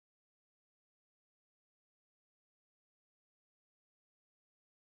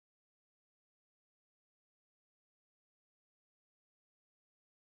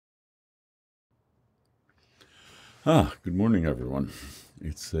Good morning, everyone.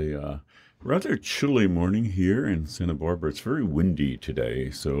 It's a rather chilly morning here in Santa Barbara. It's very windy today,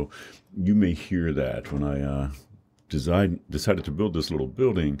 so you may hear that. When I decided to build this little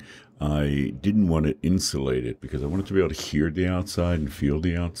building, I didn't want to insulate it because I wanted to be able to hear the outside and feel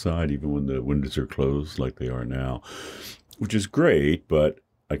the outside, even when the windows are closed like they are now, which is great, but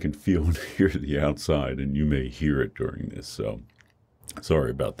I can feel and hear the outside, and you may hear it during this, so sorry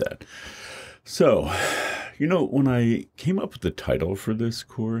about that. So, when I came up with the title for this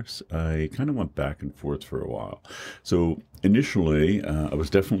course, I kind of went back and forth for a while. So, initially, I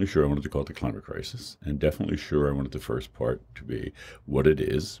was definitely sure I wanted to call it the climate crisis, and definitely sure I wanted the first part to be what it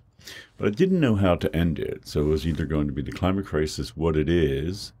is. But I didn't know how to end it. So, it was either going to be the climate crisis, what it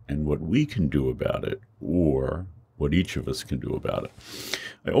is, and what we can do about it, or what each of us can do about it.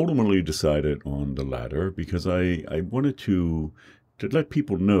 I ultimately decided on the latter because I wanted to let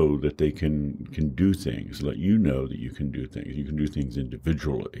people know that they can do things, let you know that you can do things. You can do things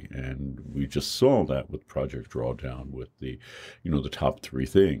individually. And we just saw that with Project Drawdown with the top three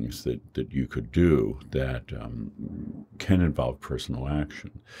things that you could do that can involve personal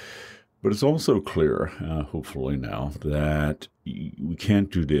action. But it's also clear, hopefully now, that we can't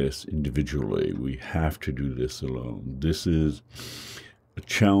do this individually. We have to do this alone. This is a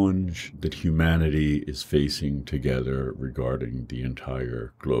challenge that humanity is facing together regarding the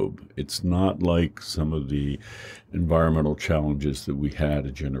entire globe. It's not like some of the environmental challenges that we had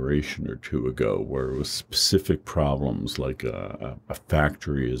a generation or two ago, where it was specific problems like a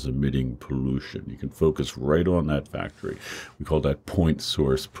factory is emitting pollution. You can focus right on that factory. We call that point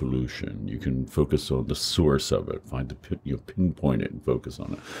source pollution. You can focus on the source of it, pinpoint it and focus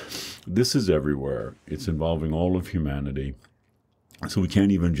on it. This is everywhere. It's involving all of humanity. So we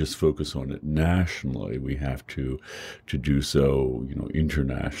can't even just focus on it nationally. We have to do so,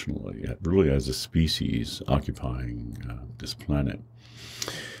 internationally, really as a species occupying this planet.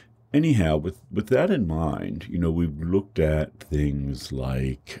 Anyhow, with that in mind, we've looked at things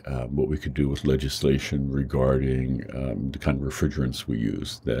like what we could do with legislation regarding the kind of refrigerants we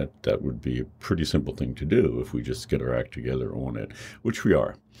use. That would be a pretty simple thing to do if we just get our act together on it, which we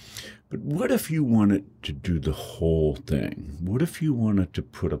are. But what if you wanted to do the whole thing? What if you wanted to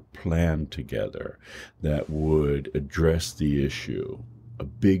put a plan together that would address the issue, a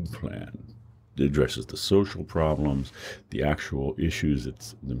big plan that addresses the social problems, the actual issues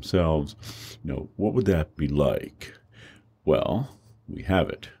themselves? What would that be like? Well, we have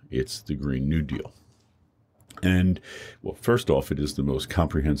it. It's the Green New Deal. And, well, first off, it is the most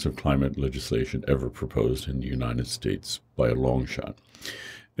comprehensive climate legislation ever proposed in the United States by a long shot.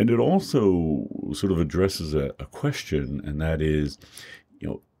 And it also sort of addresses a question, and that is,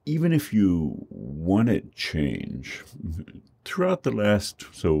 even if you wanted change, throughout the last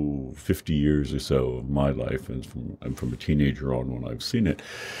 50 years or so of my life, and I'm from a teenager on when I've seen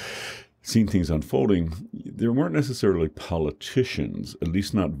things unfolding, there weren't necessarily politicians, at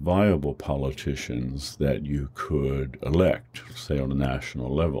least not viable politicians, that you could elect, say on a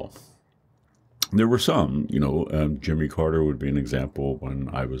national level. There were some, Jimmy Carter would be an example when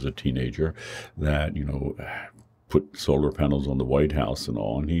I was a teenager that, put solar panels on the White House and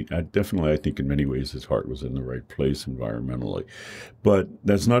all. And he definitely, I think in many ways, his heart was in the right place environmentally. But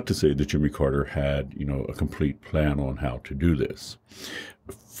that's not to say that Jimmy Carter had, a complete plan on how to do this.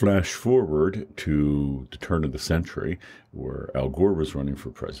 Flash forward to the turn of the century where Al Gore was running for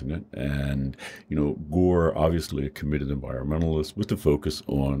president. And, Gore, obviously a committed environmentalist with the focus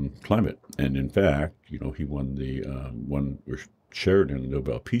on climate. And in fact, he won shared in the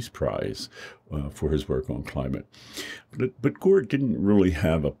Nobel Peace Prize for his work on climate. But Gore didn't really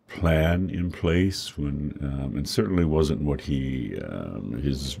have a plan in place and certainly wasn't what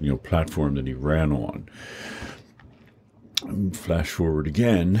his platform that he ran on. Flash forward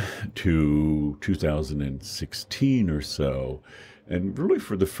again to 2016 or so, and really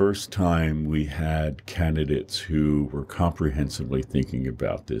for the first time we had candidates who were comprehensively thinking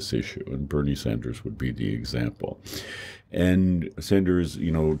about this issue, and Bernie Sanders would be the example. And Sanders,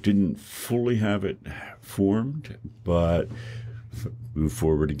 didn't fully have it formed, but move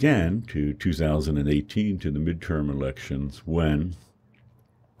forward again to 2018, to the midterm elections, when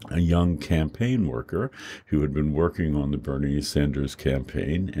a young campaign worker who had been working on the Bernie Sanders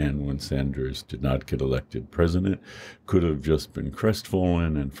campaign, and when Sanders did not get elected president, could have just been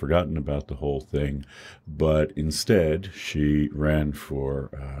crestfallen and forgotten about the whole thing. But instead, she ran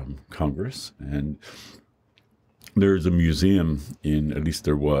for Congress, and there's a museum at least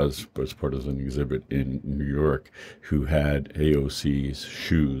there was, as part of an exhibit in New York, who had AOC's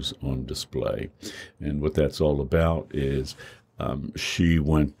shoes on display. And what that's all about is she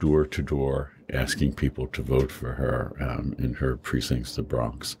went door to door asking people to vote for her in her precincts, the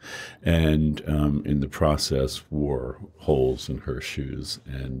Bronx, and in the process wore holes in her shoes.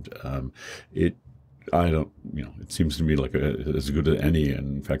 And it I don't, it seems to me like as good as any,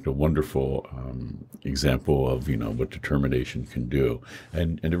 and in fact, a wonderful example of, what determination can do.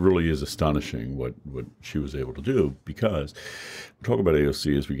 And it really is astonishing what she was able to do, because we'll talk about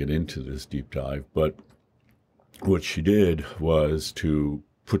AOC as we get into this deep dive. But what she did was to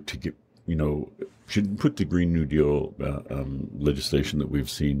put together, she didn't put the Green New Deal legislation that we've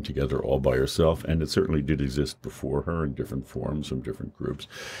seen together all by herself, and it certainly did exist before her in different forms from different groups.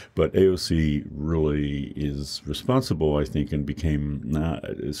 But AOC really is responsible, I think, and became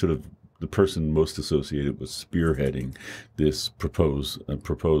sort of the person most associated with spearheading this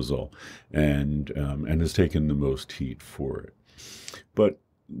proposal, and has taken the most heat for it. But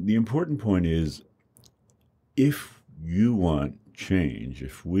the important point is, if you want change,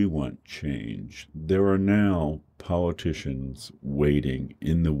 if we want change, there are now politicians waiting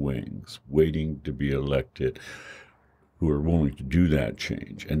in the wings, waiting to be elected, who are willing to do that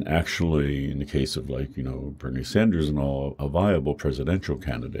change. And actually, in the case of Bernie Sanders and all, a viable presidential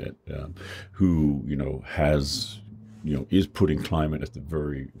candidate who, is putting climate at the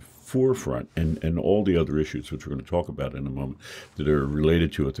very forefront, and all the other issues, which we're going to talk about in a moment, that are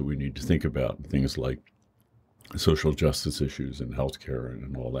related to it that we need to think about, things like social justice issues and healthcare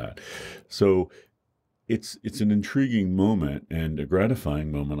and all that. So it's an intriguing moment and a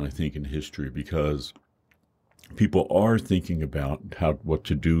gratifying moment, I think, in history, because people are thinking about what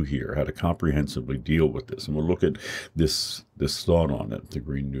to do here, how to comprehensively deal with this. And we'll look at this thought on it, the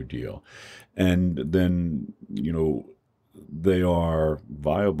Green New Deal. And then, they are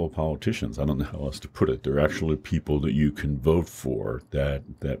viable politicians. I don't know how else to put it. They're actually people that you can vote for that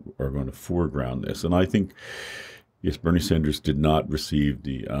are going to foreground this. And I think, yes, Bernie Sanders did not receive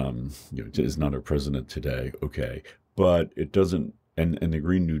the, is not our president today. Okay. But it doesn't, and the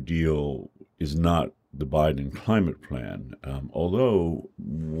Green New Deal is not the Biden climate plan. Although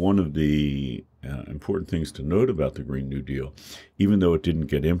one of the important things to note about the Green New Deal, even though it didn't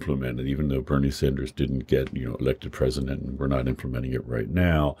get implemented, even though Bernie Sanders didn't get elected president, and we're not implementing it right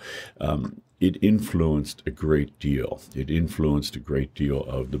now, it influenced a great deal. It influenced a great deal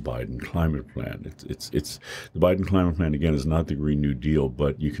of the Biden climate plan. It's the Biden climate plan, again, is not the Green New Deal,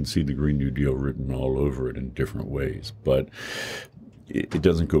 but you can see the Green New Deal written all over it in different ways. But it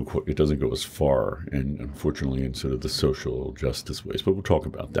doesn't go as far, and unfortunately, in sort of the social justice ways. But we'll talk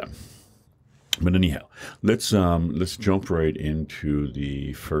about that. But anyhow, let's jump right into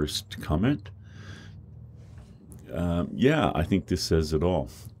the first comment. I think this says it all.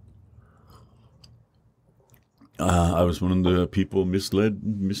 I was one of the people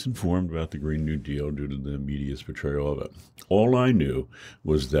misinformed about the Green New Deal due to the media's portrayal of it. All I knew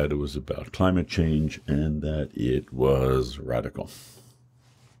was that it was about climate change and that it was radical.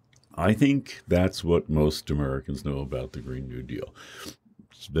 I think that's what most Americans know about the Green New Deal.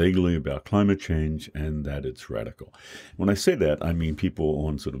 It's vaguely about climate change and that it's radical. When I say that, I mean people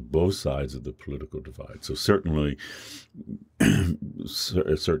on sort of both sides of the political divide. So certainly a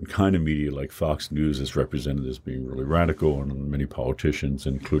certain kind of media like Fox News is represented as being really radical, and many politicians,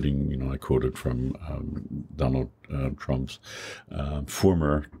 including, I quoted from Donald Trump's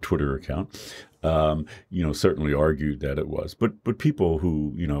former Twitter account, certainly argued that it was. But people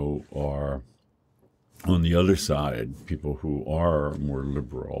who, are on the other side, people who are more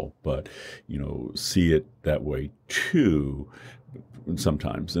liberal, but, see it that way too,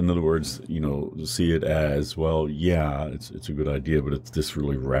 sometimes. In other words, see it as, well, yeah, it's a good idea, but it's this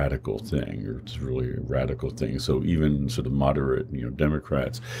really radical thing, or it's really a radical thing. So even sort of moderate,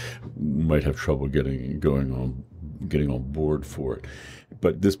 Democrats might have trouble getting on board for it.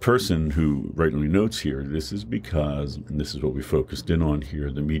 But this person who rightly notes here, this is because, and this is what we focused in on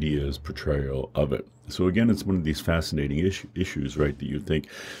here, the media's portrayal of it. So again, it's one of these fascinating issues, right, that you think,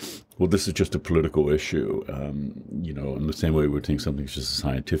 well, this is just a political issue, in the same way we would think something's just a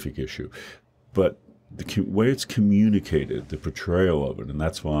scientific issue. But the way it's communicated, the portrayal of it, and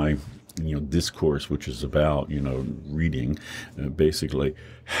that's why, discourse, which is about, reading, basically,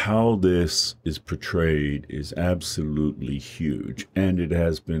 how this is portrayed is absolutely huge. And it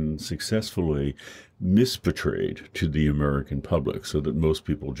has been successfully misportrayed to the American public so that most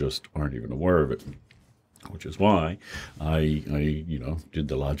people just aren't even aware of it. Which is why I did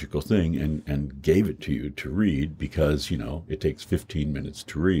the logical thing and gave it to you to read, because, it takes 15 minutes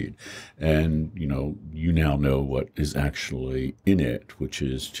to read. And, you now know what is actually in it, which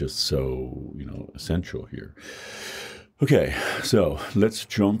is just so, essential here. Okay, so let's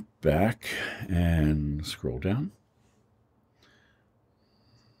jump back and scroll down.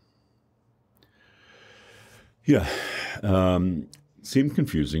 Yeah. Um, Seemed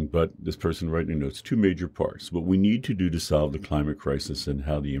confusing, but this person writing notes two major parts: what we need to do to solve the climate crisis and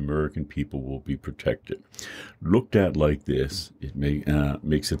how the American people will be protected. Looked at like this,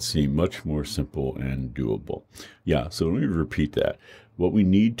 makes it seem much more simple and doable. Yeah, so let me repeat that. What we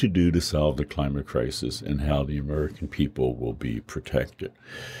need to do to solve the climate crisis and how the American people will be protected.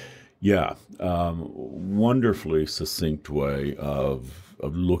 Yeah, wonderfully succinct way of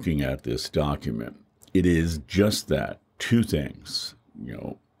looking at this document. It is just that, two things.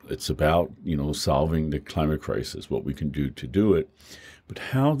 It's about solving the climate crisis, what we can do to do it, but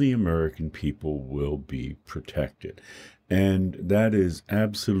how the American people will be protected. And that is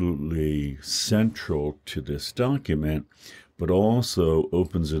absolutely central to this document, but also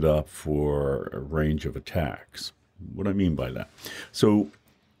opens it up for a range of attacks. What I mean by that. So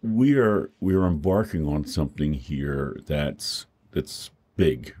we are embarking on something here that's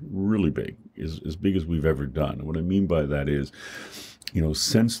big, really big, as big as we've ever done. And what I mean by that is,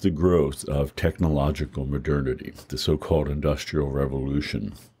 since the growth of technological modernity, the so-called Industrial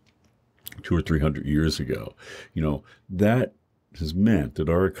Revolution, 200 or 300 years ago, that has meant that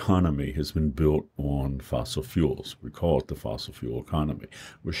our economy has been built on fossil fuels. We call it the fossil fuel economy.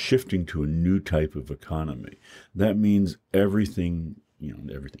 We're shifting to a new type of economy. That means everything,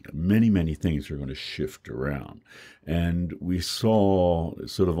 many things are going to shift around. And we saw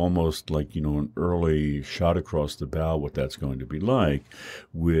sort of almost like, an early shot across the bow what that's going to be like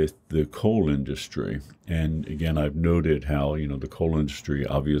with the coal industry. And again, I've noted how, the coal industry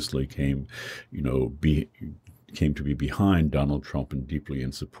obviously came to be behind Donald Trump and deeply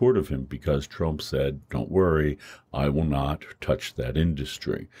in support of him, because Trump said, don't worry, I will not touch that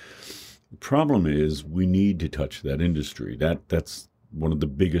industry. The problem is we need to touch that industry. That's one of the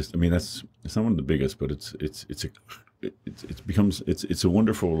biggest. I mean, it's not one of the biggest, but it's a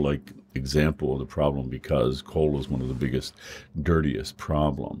wonderful example of the problem, because coal is one of the biggest, dirtiest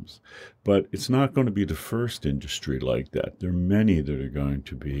problems. But it's not going to be the first industry like that. There are many that are going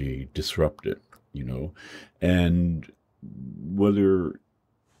to be disrupted, and whether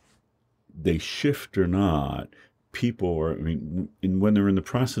they shift or not, when they're in the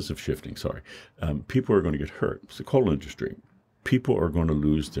process of shifting, people are going to get hurt. It's the coal industry. People are going to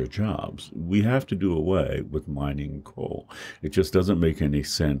lose their jobs. We have to do away with mining coal. It just doesn't make any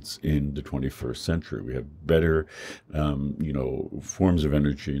sense in the 21st century. We have better, forms of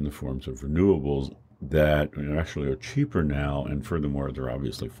energy in the forms of renewables that actually are cheaper now, and furthermore, they're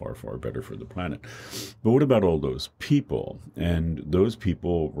obviously far, far better for the planet. But what about all those people? And those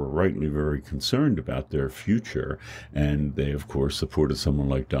people were rightly very concerned about their future, and they, of course, supported someone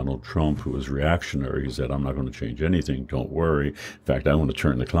like Donald Trump, who was reactionary. He said, I'm not going to change anything, don't worry. In fact, I want to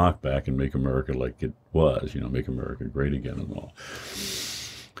turn the clock back and make America like it was, make America great again and all.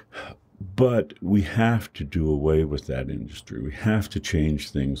 But we have to do away with that industry. We have to change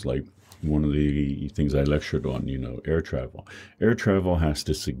things like one of the things I lectured on, air travel. Air travel has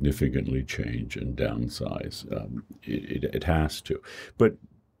to significantly change and downsize. It has to. But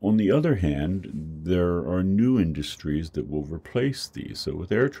on the other hand, there are new industries that will replace these. So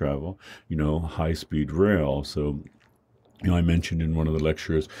with air travel, high-speed rail. So I mentioned in one of the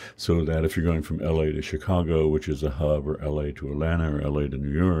lectures, so that if you're going from LA to Chicago, which is a hub, or LA to Atlanta, or LA to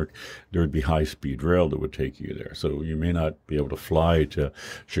New York, there would be high-speed rail that would take you there. So you may not be able to fly to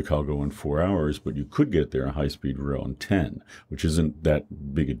Chicago in 4 hours, but you could get there on high-speed rail in 10, which isn't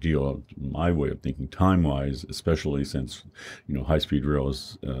that big a deal, my way of thinking, time-wise, especially since, high-speed rail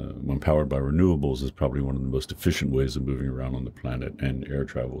is, when powered by renewables, is probably one of the most efficient ways of moving around on the planet, and air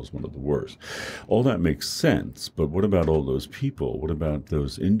travel is one of the worst. All that makes sense, but what about all those people? What about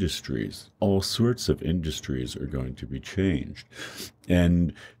those industries? All sorts of industries are going to be changed.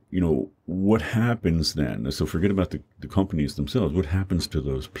 And, what happens then? So forget about the companies themselves. What happens to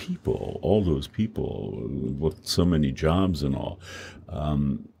those people, all those people with so many jobs and all?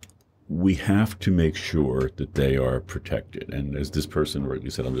 We have to make sure that they are protected. And as this person rightly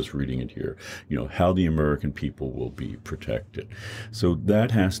said, I'm just reading it here, how the American people will be protected. So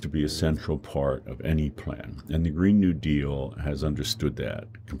that has to be a central part of any plan. And the Green New Deal has understood that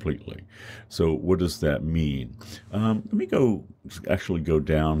completely. So what does that mean? Let me go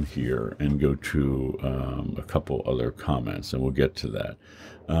down here and go to a couple other comments, and we'll get to that.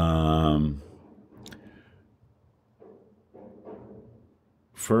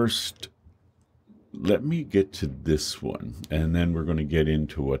 First, let me get to this one, and then we're going to get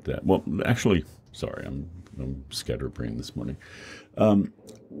into what that. Well, actually, sorry, I'm I'm scatterbrained this morning.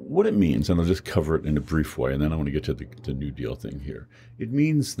 What it means, and I'll just cover it in a brief way, and then I want to get to the New Deal thing here. It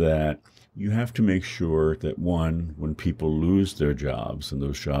means that you have to make sure that, one, when people lose their jobs and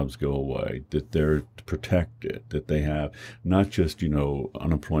those jobs go away, that they're protected, that they have not just,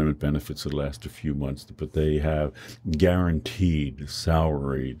 unemployment benefits that last a few months, but they have guaranteed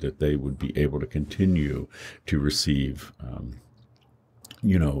salary that they would be able to continue to receive,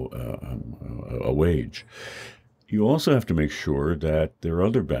 a wage. You also have to make sure that their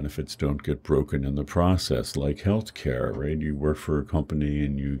other benefits don't get broken in the process, like health care, right? You work for a company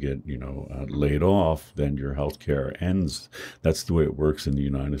and you get, laid off, then your health care ends. That's the way it works in the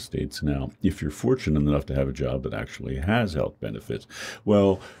United States now. If you're fortunate enough to have a job that actually has health benefits,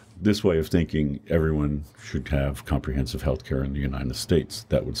 well, this way of thinking, everyone should have comprehensive health care in the United States.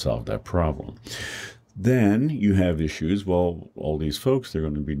 That would solve that problem. Then you have issues, well, all these folks, they're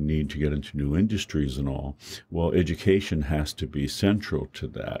going to need to get into new industries and all. Well, education has to be central to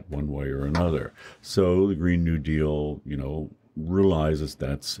that one way or another. So the Green New Deal, realizes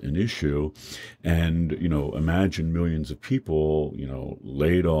that's an issue. And, imagine millions of people,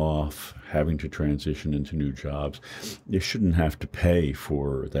 laid off, having to transition into new jobs. They shouldn't have to pay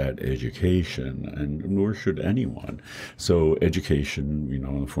for that education, and nor should anyone. So education,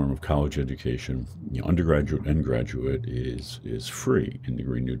 in the form of college education, undergraduate and graduate, is free in the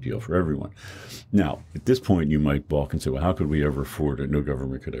Green New Deal for everyone. Now, at this point, you might balk and say, well, how could we ever afford it? No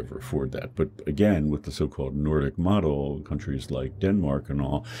government could ever afford that. But again, with the so-called Nordic model, countries like Denmark and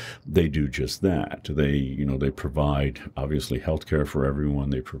all, they do just that. They provide, obviously, healthcare for everyone.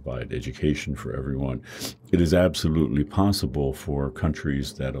 They provide education for everyone. It is absolutely possible for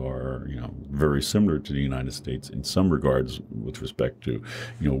countries that are, very similar to the United States in some regards with respect to,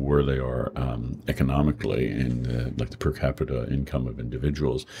 where they are economically and like the per capita income of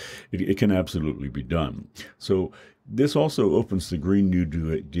individuals. It can absolutely be done. So this also opens the Green New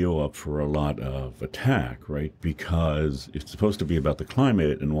Deal up for a lot of attack, right? Because it's supposed to be about the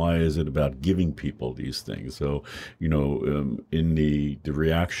climate, and why is it about giving people these things? So, in the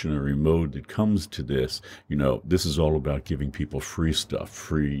reactionary mode that comes to this, this is all about giving people free stuff,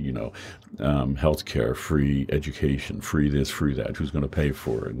 free, healthcare, free education, free this, free that. Who's going to pay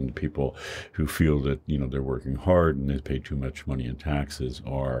for it? And people who feel that, they're working hard and they pay too much money in taxes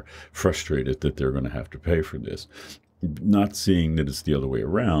are frustrated that they're going to have to pay for this. Not seeing that it's the other way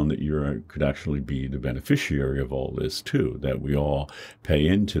around, that you could actually be the beneficiary of all this too, that we all pay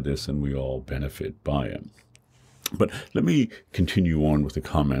into this and we all benefit by it. But let me continue on with the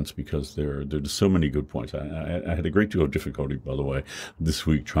comments, because there's so many good points. I had a great deal of difficulty, by the way, this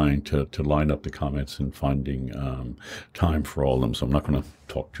week trying to line up the comments and finding time for all of them, so I'm not going to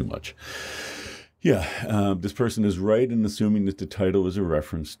talk too much. Yeah, this person is right in assuming that the title is a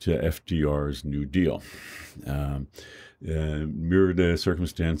reference to FDR's New Deal. Mirror the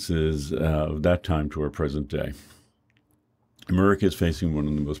circumstances of that time to our present day. America is facing one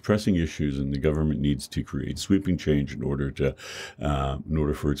of the most pressing issues, and the government needs to create sweeping change in order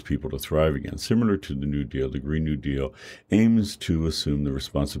for its people to thrive again. Similar to the New Deal, the Green New Deal aims to assume the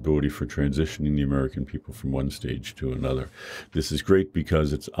responsibility for transitioning the American people from one stage to another. This is great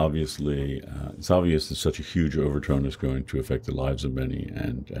because it's obvious that such a huge overturn is going to affect the lives of many,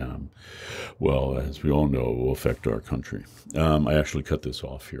 and well, as we all know, it will affect our country. I actually cut this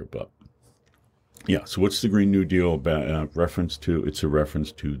off here, but. Yeah, so what's the Green New Deal about, reference to? It's a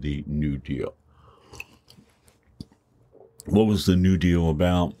reference to the New Deal. What was the New Deal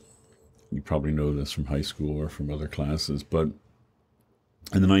about? You probably know this from high school or from other classes, but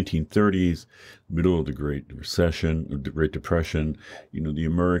in the 1930s, middle of the Great Recession, the Great Depression, the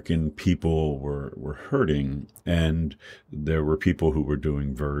American people were hurting, and there were people who were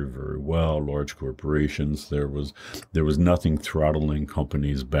doing very, very well, large corporations. There was nothing throttling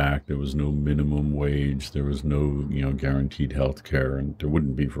companies back. There was no minimum wage. There was no, guaranteed health care, and there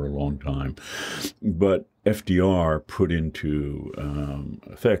wouldn't be for a long time. But FDR put into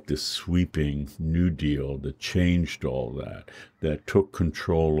effect this sweeping New Deal that changed all that took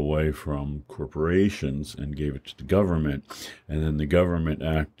control away from corporations and gave it to the government. And then the government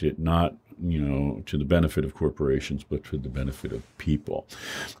acted not, to the benefit of corporations, but to the benefit of people.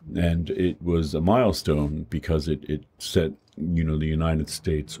 And it was a milestone because it set, the United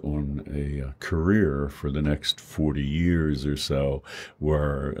States on a career for the next 40 years or so,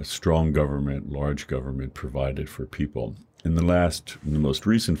 where a strong government, large government provided for people. In the most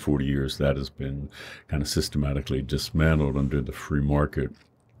recent 40 years, that has been kind of systematically dismantled under the free market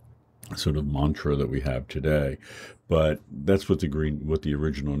sort of mantra that we have today. But that's what the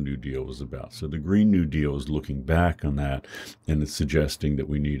original New Deal was about. So the Green New Deal is looking back on that, and it's suggesting that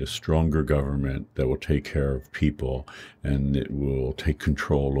we need a stronger government that will take care of people, and it will take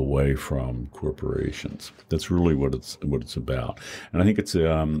control away from corporations. That's really what it's about. And I think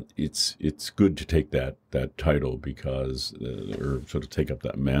it's good to take that title because, or sort of take up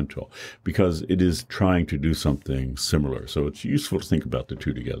that mantle, because it is trying to do something similar. So it's useful to think about the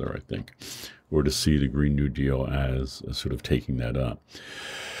two together, I think, or to see the Green New Deal as sort of taking that up.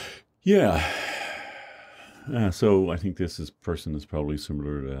 Yeah. So I think this person is probably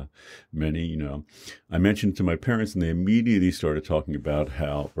similar to many. I mentioned to my parents, and they immediately started talking about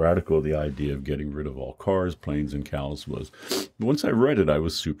how radical the idea of getting rid of all cars, planes, and cows was. But once I read it, I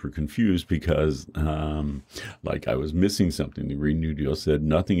was super confused because, like, I was missing something. The Green New Deal said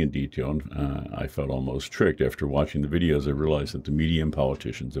nothing in detail, and I felt almost tricked. After watching the videos, I realized that the media and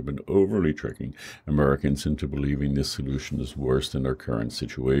politicians have been overly tricking Americans into believing this solution is worse than our current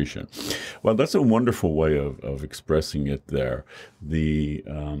situation. Well, that's a wonderful way of expressing it there. The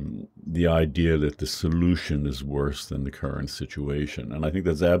idea that the solution is worse than the current situation. And I think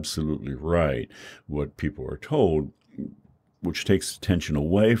that's absolutely right, what people are told, which takes attention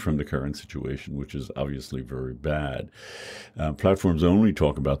away from the current situation, which is obviously very bad. Platforms only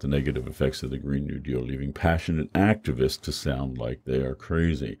talk about the negative effects of the Green New Deal, leaving passionate activists to sound like they are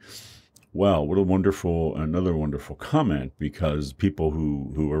crazy. Wow, what another wonderful comment, because people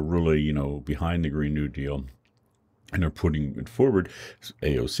who are really, behind the Green New Deal and are putting it forward,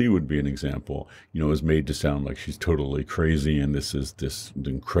 AOC would be an example, is made to sound like she's totally crazy and this is this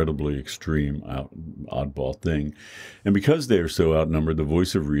incredibly extreme, oddball thing. And because they are so outnumbered, the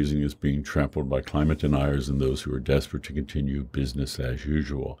voice of reason is being trampled by climate deniers and those who are desperate to continue business as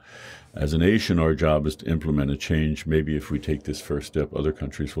usual. As a nation, our job is to implement a change. Maybe if we take this first step, other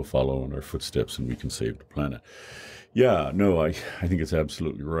countries will follow in our footsteps and we can save the planet. Yeah, no, I think it's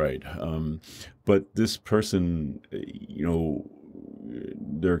absolutely right. But this person,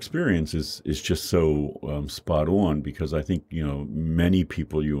 their experience is just so spot on, because I think, many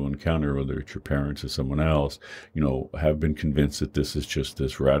people you encounter, whether it's your parents or someone else, have been convinced that this is just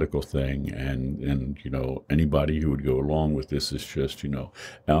this radical thing. And anybody who would go along with this is just,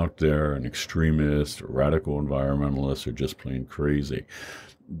 out there, an extremist, or radical environmentalist, or just plain crazy.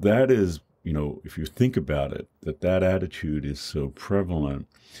 That is, if you think about it, that attitude is so prevalent.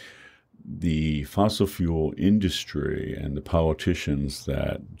 The fossil fuel industry and the politicians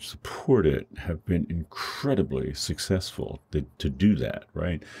that support it have been incredibly successful to do that,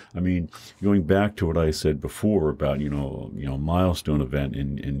 right? I mean, going back to what I said before about, milestone event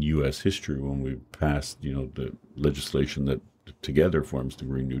in U.S. history when we passed, the legislation that together forms the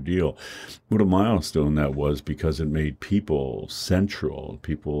Green New Deal. What a milestone that was, because it made people central,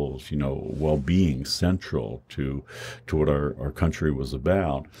 people's, well-being central to what our country was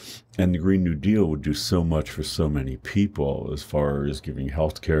about. And the Green New Deal would do so much for so many people, as far as giving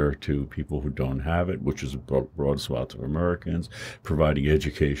health care to people who don't have it, which is a broad swath of Americans, providing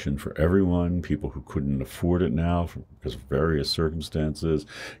education for everyone, people who couldn't afford it now because of various circumstances,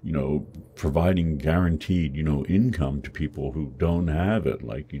 providing guaranteed, income to people who don't have it,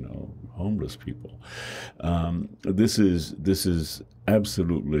 like, homeless people. This is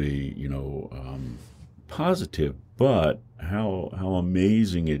absolutely, positive, but how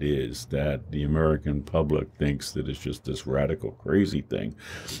amazing it is that the American public thinks that it's just this radical crazy thing.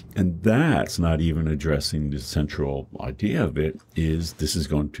 And that's not even addressing the central idea of it, is this is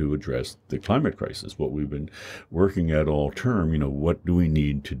going to address the climate crisis, what we've been working at all term. What do we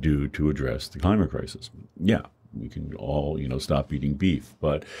need to do to address the climate crisis? Yeah, we can all, stop eating beef,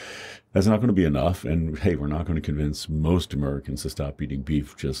 but that's not going to be enough. And hey, we're not going to convince most Americans to stop eating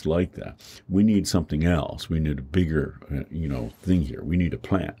beef just like that. We need something else. We need a bigger, thing here. We need a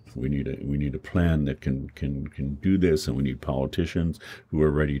plan. We need a plan that can do this, and we need politicians who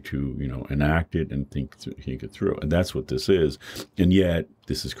are ready to, enact it and think it through. And that's what this is. And yet,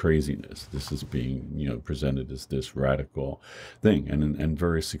 this is craziness. This is being, presented as this radical thing, and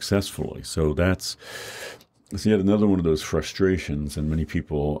very successfully. So that's yet another one of those frustrations, and many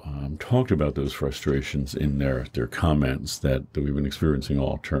people talked about those frustrations in their comments that we've been experiencing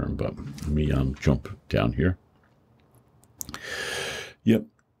all term. But let me jump down here. Yep.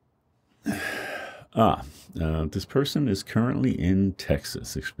 This person is currently in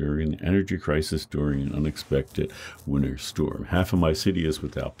Texas, experiencing an energy crisis during an unexpected winter storm. Half of my city is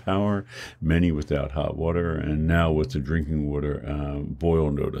without power, many without hot water, and now with the drinking water boil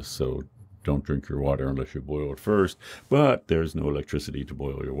notice. So don't drink your water unless you boil it first, but there's no electricity to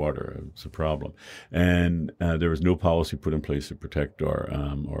boil your water. It's a problem. And there was no policy put in place to protect our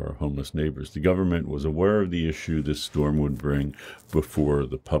homeless neighbors. The government was aware of the issue this storm would bring before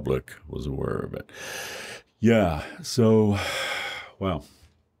the public was aware of it. Yeah, so, wow.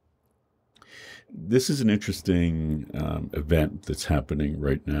 This is an interesting event that's happening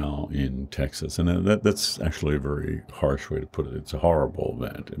right now in Texas, and that's actually a very harsh way to put it. It's a horrible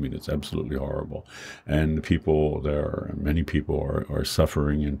event. I mean, it's absolutely horrible, and many people are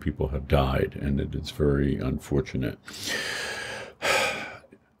suffering, and people have died, and it is very unfortunate.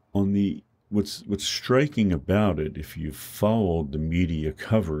 What's striking about it, if you've followed the media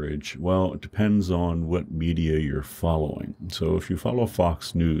coverage, well, it depends on what media you're following. So if you follow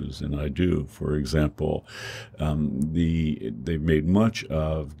Fox News, and I do, for example, they've made much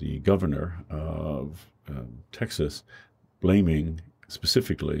of the governor of Texas blaming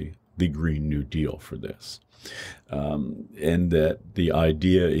specifically the Green New Deal for this. And that the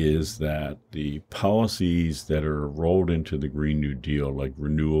idea is that the policies that are rolled into the Green New Deal, like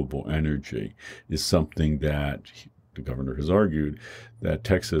renewable energy, is something that the governor has argued that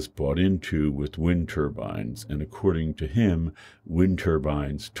Texas bought into with wind turbines. And according to him, wind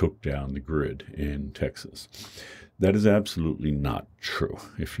turbines took down the grid in Texas. That is absolutely not true.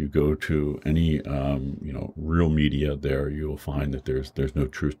 If you go to any, real media there, you will find that there's no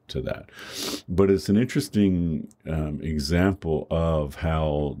truth to that. But it's an interesting example of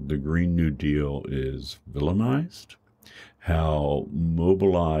how the Green New Deal is villainized, how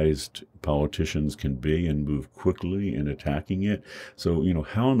mobilized politicians can be and move quickly in attacking it. So,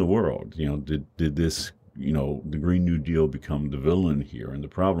 how in the world, did this the Green New Deal become the villain here? And the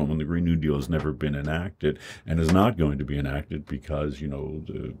problem, and the Green New Deal has never been enacted and is not going to be enacted because,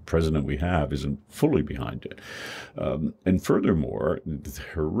 the president we have isn't fully behind it. And furthermore, the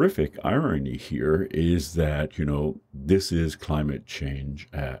horrific irony here is that, this is climate change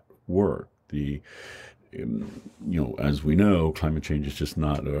at work. As we know, climate change is just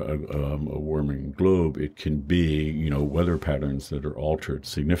not a warming globe. It can be, weather patterns that are altered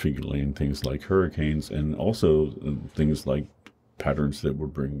significantly in things like hurricanes, and also things like patterns that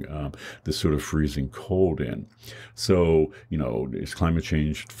would bring this sort of freezing cold in. So, is climate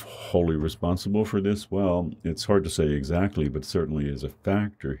change wholly responsible for this? Well, it's hard to say exactly, but certainly is a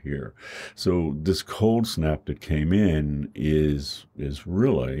factor here. So this cold snap that came in is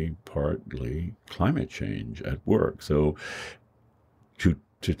really partly climate change at work. So to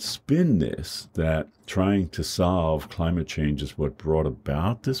spin this, that trying to solve climate change is what brought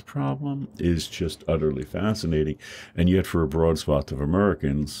about this problem, is just utterly fascinating. And yet for a broad swath of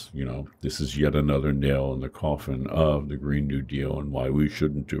Americans, this is yet another nail in the coffin of the Green New Deal and why we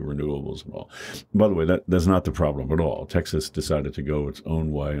shouldn't do renewables and all. By the way, that's not the problem at all. Texas decided to go its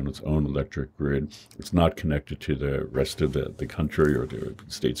own way on its own electric grid. It's not connected to the rest of the country or the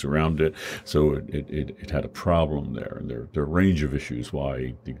states around it. So it had a problem there. And there are a range of issues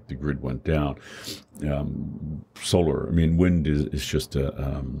why the grid went down. Solar, wind is just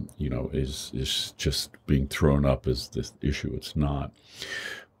is just being thrown up as this issue. It's not,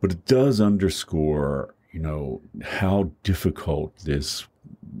 but it does underscore, how difficult this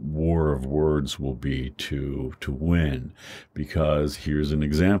war of words will be to win, because here's an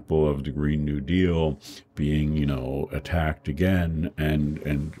example of the Green New Deal being, attacked again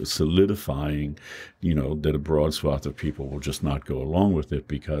and solidifying, that a broad swath of people will just not go along with it,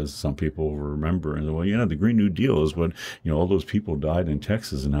 because some people will remember and the Green New Deal is when, all those people died in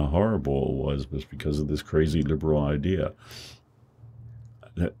Texas and how horrible it was because of this crazy liberal idea.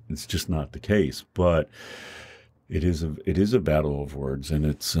 It's just not the case, but it is a battle of words, and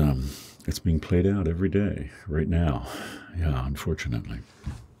it's being played out every day right now. Yeah, unfortunately.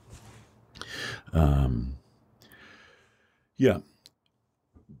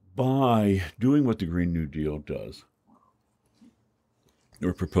 By doing what the Green New Deal does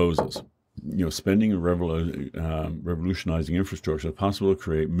or proposes, spending and revolutionizing infrastructure, it's possible to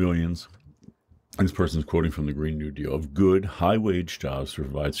create millions. And this person is quoting from the Green New Deal, of good, high-wage jobs to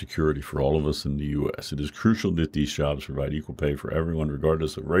provide security for all of us in the U.S. It is crucial that these jobs provide equal pay for everyone,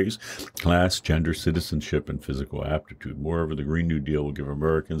 regardless of race, class, gender, citizenship, and physical aptitude. Moreover, the Green New Deal will give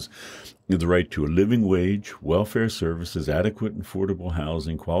Americans the right to a living wage, welfare services, adequate and affordable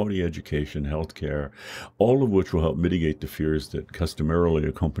housing, quality education, health care, all of which will help mitigate the fears that customarily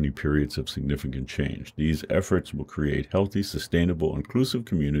accompany periods of significant change. These efforts will create healthy, sustainable, inclusive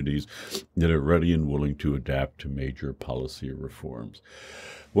communities that are ready and willing to adapt to major policy reforms.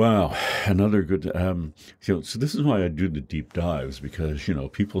 Wow, another good, so this is why I do the deep dives, because,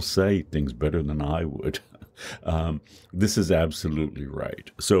 people say things better than I would. This is absolutely right.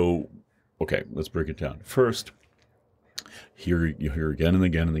 So okay, let's break it down. First, here you hear again and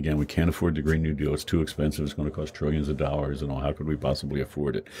again and again, we can't afford the Green New Deal. It's too expensive. It's going to cost trillions of dollars and all. How could we possibly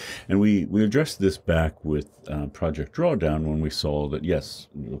afford it? And we addressed this back with Project Drawdown when we saw that, yes,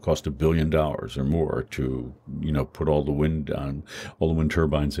 it will cost $1 billion or more to, put all the wind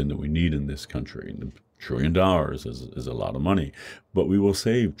turbines in that we need in this country. And $1 trillion is a lot of money, but we will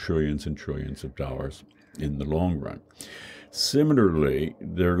save trillions and trillions of dollars in the long run. Similarly,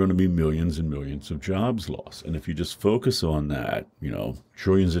 there are going to be millions and millions of jobs lost. And if you just focus on that,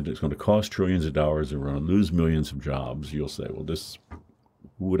 it's going to cost trillions of dollars and we're going to lose millions of jobs, you'll say, well,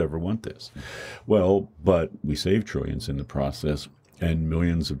 who would ever want this? Well, but we save trillions in the process and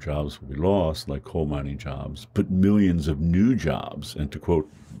millions of jobs will be lost, like coal mining jobs, but millions of new jobs. And to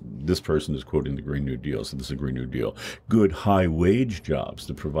quote, this person is quoting the Green New Deal, so this is a Green New Deal, good high-wage jobs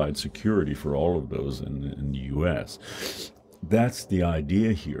to provide security for all of those in the U.S. That's the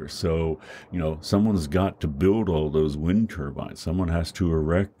idea here. So, someone's got to build all those wind turbines. Someone has to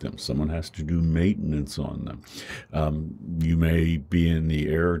erect them. Someone has to do maintenance on them. You may be in the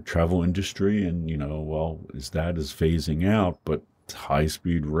air travel industry and, that is phasing out, but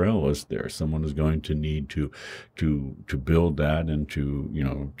high-speed rail is there. Someone is going to need to build that and to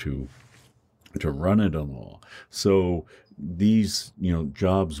run it and all. So these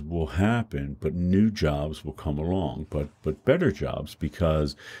jobs will happen, but new jobs will come along, but better jobs,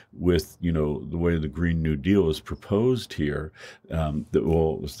 because with the way the Green New Deal is proposed here, that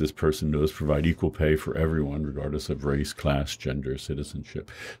will, as this person knows, provide equal pay for everyone regardless of race, class, gender,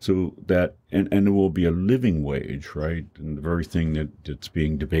 citizenship. So that and it will be a living wage, right? And the very thing that's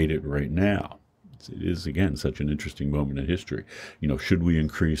being debated right now. It is, again, such an interesting moment in history. Should we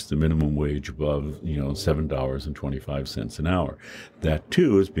increase the minimum wage above, $7.25 an hour? That,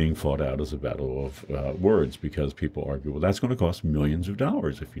 too, is being fought out as a battle of words, because people argue, well, that's going to cost millions of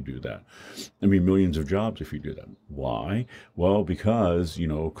dollars if you do that. I mean, millions of jobs if you do that. Why? Well, because,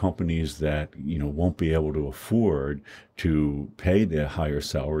 companies that, won't be able to afford to pay their higher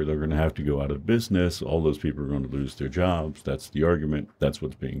salary, they're going to have to go out of business. All those people are going to lose their jobs. That's the argument. That's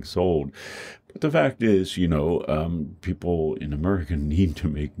what's being sold. But the fact is, people in America need to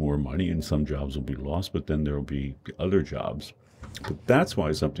make more money, and some jobs will be lost, but then there will be other jobs. But that's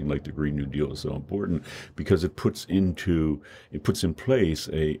why something like the Green New Deal is so important, because it puts in place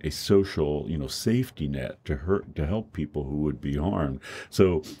a social, safety net to help people who would be harmed.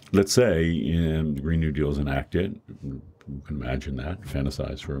 So let's say the Green New Deal is enacted. You can imagine that,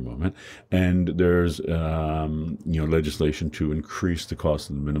 fantasize for a moment. And there's, legislation to increase the cost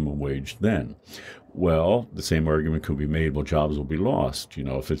of the minimum wage then. Well, the same argument could be made, well, jobs will be lost,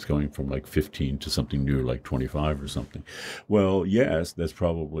 if it's going from like 15 to something new, like 25 or something. Well, yes, that's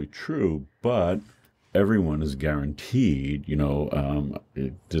probably true, but everyone is guaranteed,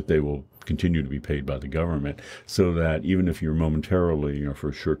 that they will continue to be paid by the government, so that even if you're momentarily, for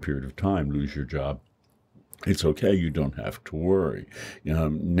a short period of time, lose your job, it's okay. You don't have to worry.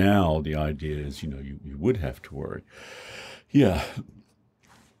 Now the idea is, you would have to worry. Yeah.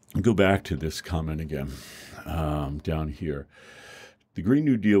 Go back to this comment again, down here. The Green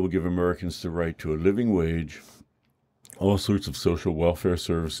New Deal will give Americans the right to a living wage, all sorts of social welfare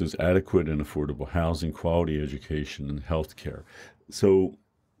services, adequate and affordable housing, quality education, and health care. So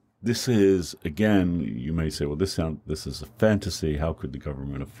this is, again, you may say, well, this is a fantasy. How could the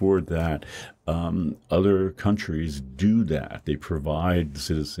government afford that? Other countries do that. They provide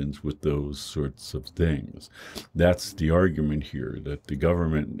citizens with those sorts of things. That's the argument here, that the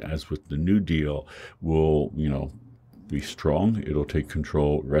government, as with the New Deal, will, be strong. It'll take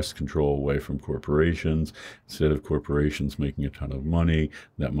wrest control away from corporations. Instead of corporations making a ton of money,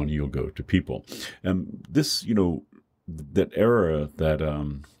 that money will go to people. And this, that era that,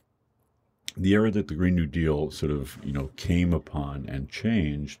 the era that the Green New Deal sort of, came upon and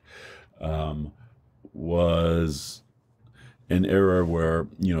changed, was an era where,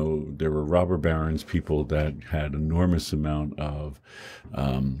 there were robber barons, people that had enormous amount of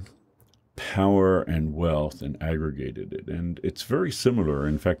power and wealth and aggregated it. And it's very similar.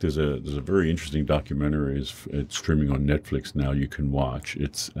 In fact, there's a very interesting documentary. It's streaming on Netflix now. You can watch.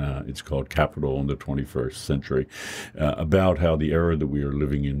 It's called Capital in the 21st Century, about how the era that we are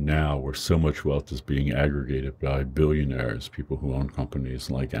living in now, where so much wealth is being aggregated by billionaires, people who own companies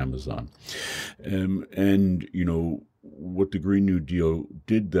like Amazon. And what the Green New Deal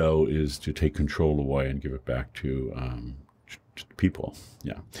did, though, is to take control away and give it back to people.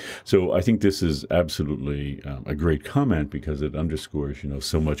 Yeah. So I think this is absolutely a great comment, because it underscores,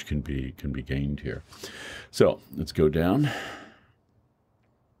 so much can be gained here. So let's go down.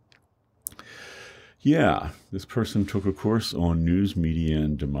 Yeah, this person took a course on news, media,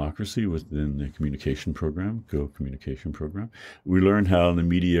 and democracy within the communication program, Go Communication Program. We learned how the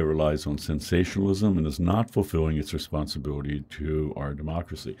media relies on sensationalism and is not fulfilling its responsibility to our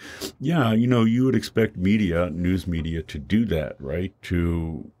democracy. Yeah, you would expect media, news media, to do that, right?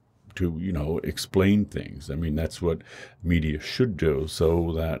 To explain things. I mean, that's what media should do.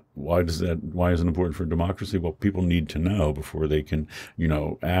 So why is it important for democracy? Well, people need to know before they can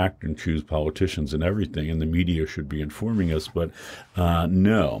act and choose politicians and everything, and the media should be informing us. But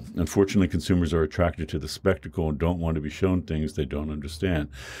no, unfortunately, consumers are attracted to the spectacle and don't want to be shown things they don't understand.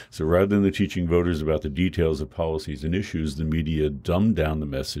 So rather than teaching voters about the details of policies and issues, the media dumb down the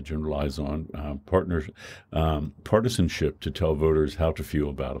message and relies on partisanship to tell voters how to feel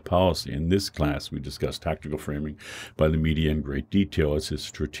about a policy. In this class, we discussed tactical framing by the media in great detail. It's a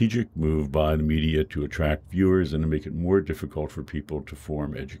strategic move by the media to attract viewers and to make it more difficult for people to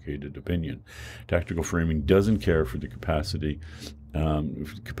form educated opinion. Tactical framing doesn't care for the capacity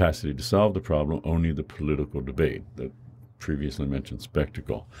to solve the problem, only the political debate, the previously mentioned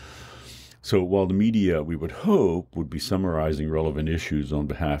spectacle. So while the media, we would hope, would be summarizing relevant issues on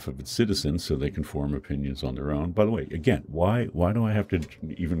behalf of its citizens so they can form opinions on their own. By the way, again, why do I have to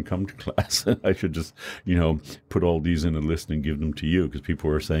even come to class? I should just, put all these in a list and give them to you because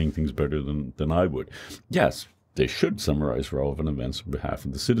people are saying things better than I would. Yes, they should summarize relevant events on behalf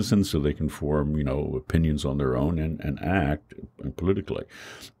of the citizens so they can form, opinions on their own and act politically.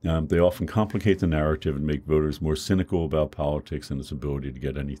 They often complicate the narrative and make voters more cynical about politics and its ability to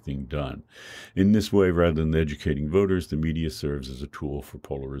get anything done. In this way, rather than educating voters, the media serves as a tool for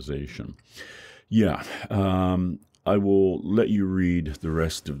polarization. Yeah, I will let you read the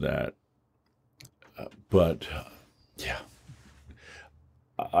rest of that. But yeah.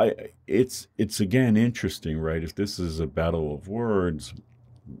 It's again interesting, right? If this is a battle of words,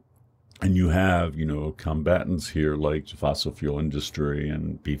 and you have combatants here like the fossil fuel industry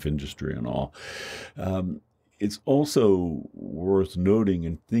and beef industry and all, it's also worth noting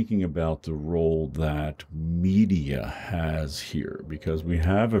and thinking about the role that media has here, because we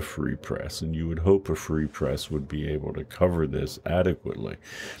have a free press, and you would hope a free press would be able to cover this adequately.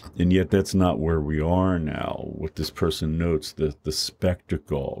 And yet that's not where we are now. What this person notes, the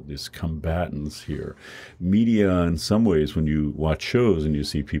spectacle, these combatants here. Media, in some ways, when you watch shows and you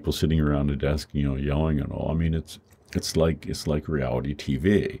see people sitting around a desk, yelling and all, I mean, it's like reality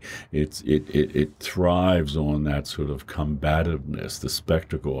TV. It thrives on that sort of combativeness, the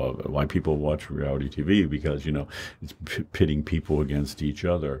spectacle of it. Why people watch reality TV? Because it's pitting people against each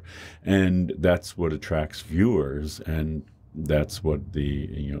other, and that's what attracts viewers, and that's what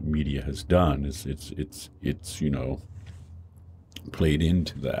the media has done. It's played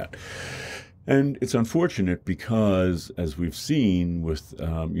into that. And it's unfortunate because, as we've seen with,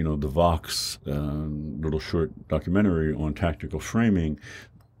 the Vox little short documentary on tactical framing,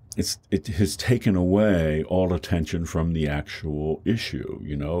 it has taken away all attention from the actual issue.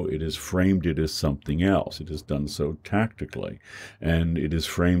 It has framed it as something else. It has done so tactically, and it has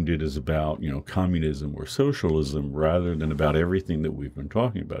framed it as about communism or socialism rather than about everything that we've been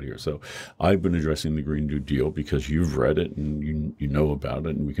talking about here. So I've been addressing the Green New Deal because you've read it and you know about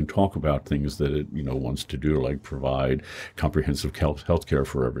it, and we can talk about things that it wants to do, like provide comprehensive health care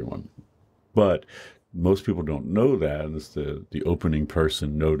for everyone. But most people don't know that. As the opening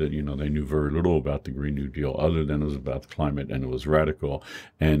person noted, they knew very little about the Green New Deal other than it was about the climate and it was radical.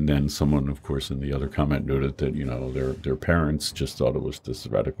 And then someone, of course, in the other comment noted that, their parents just thought it was this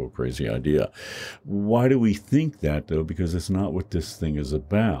radical, crazy idea. Why do we think that, though? Because it's not what this thing is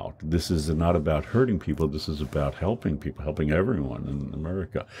about. This is not about hurting people. This is about helping people, helping everyone in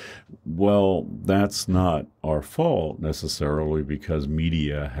America. Well, that's not our fault necessarily, because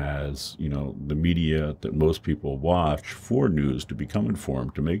media has, the media that most people watch for news to become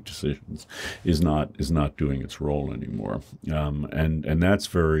informed, to make decisions, is not doing its role anymore. And that's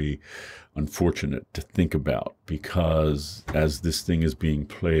very unfortunate to think about, because as this thing is being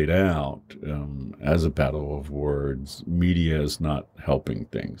played out as a battle of words, media is not helping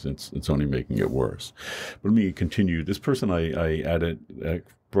things. It's only making it worse. But let me continue. This person I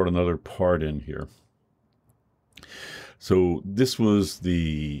brought another part in here. So this was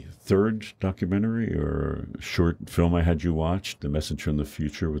the third documentary or short film I had you watch, The Message from the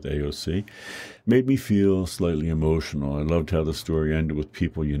Future with AOC. Made me feel slightly emotional. I loved how the story ended with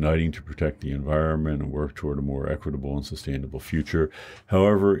people uniting to protect the environment and work toward a more equitable and sustainable future.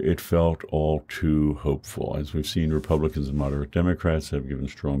 However, it felt all too hopeful. As we've seen, Republicans and moderate Democrats have given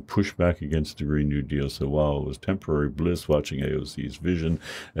strong pushback against the Green New Deal. So while it was temporary bliss watching AOC's vision,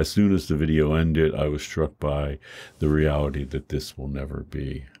 as soon as the video ended, I was struck by the reality that this will never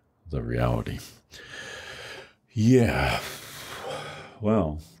be the reality. Yeah.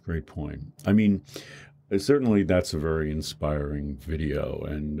 Well, great point. I mean, certainly that's a very inspiring video,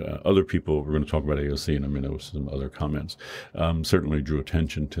 and other people, we're going to talk about AOC in a minute with some other comments, certainly drew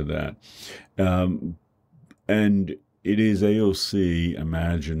attention to that. And it is AOC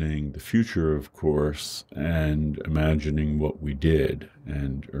imagining the future, of course, and imagining what we did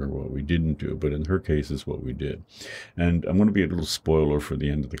or what we didn't do. But in her case, it's what we did. And I'm going to be a little spoiler for the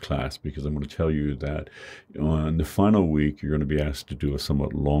end of the class, because I'm going to tell you that on the final week, you're going to be asked to do a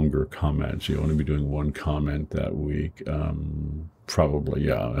somewhat longer comment. So you'll only be doing one comment that week. Probably,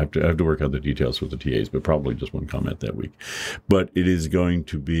 yeah. I have to work out the details with the TAs, but probably just one comment that week. But it is going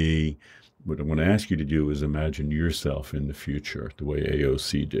to be... What I'm going to ask you to do is imagine yourself in the future the way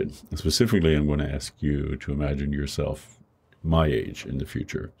AOC did. Specifically, I'm going to ask you to imagine yourself my age in the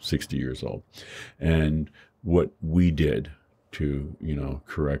future, 60 years old, and what we did to,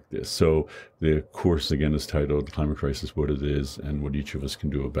 correct this. So the course, again, is titled The Climate Crisis, What It Is and What Each of Us Can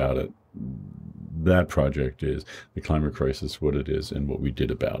Do About It. That project is The Climate Crisis, What It Is and What We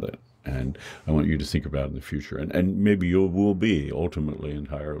Did About It. And I want you to think about it in the future. And maybe you will be ultimately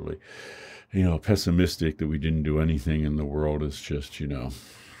entirely pessimistic that we didn't do anything and the world is just, in a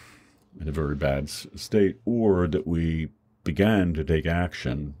very bad state, or that we began to take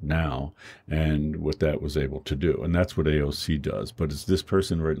action now and what that was able to do. And that's what AOC does. But as this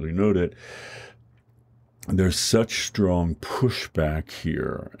person rightly noted, there's such strong pushback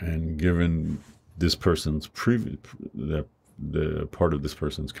here. And given this person's the part of this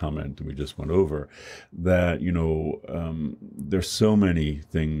person's comment that we just went over, that, there's so many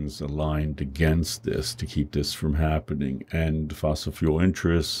things aligned against this to keep this from happening. And fossil fuel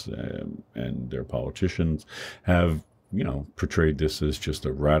interests and their politicians have, portrayed this as just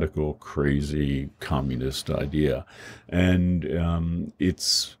a radical, crazy communist idea. And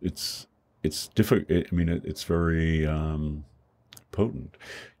it's difficult. I mean, it's very... potent.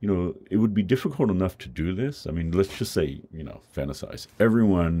 It would be difficult enough to do this. I mean, let's just say, fantasize.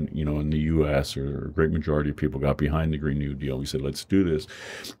 Everyone, in the U.S. or a great majority of people got behind the Green New Deal. We said, let's do this.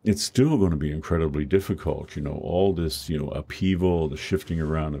 It's still going to be incredibly difficult. All this, upheaval, the shifting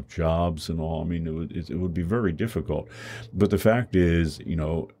around of jobs and all. I mean, it would be very difficult. But the fact is,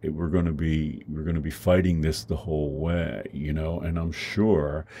 we're going to be fighting this the whole way, and I'm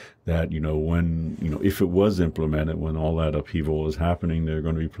sure that, when, if it was implemented, when all that upheaval was happening, there are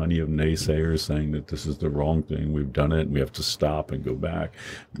going to be plenty of naysayers saying that this is the wrong thing, we've done it, and we have to stop and go back,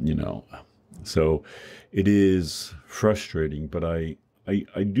 So it is frustrating, but I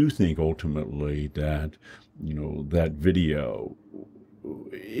do think ultimately that, that video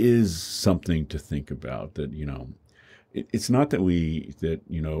is something to think about, that, it's not that we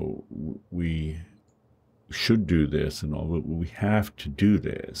should do this and all, but we have to do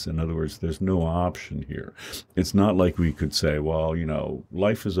this. In other words, there's no option here. It's not like we could say, well,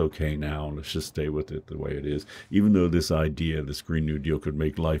 life is okay now, and let's just stay with it the way it is. Even though this idea, this Green New Deal could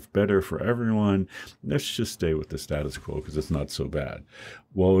make life better for everyone, let's just stay with the status quo because it's not so bad.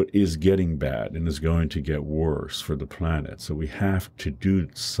 Well, it is getting bad and is going to get worse for the planet. So we have to do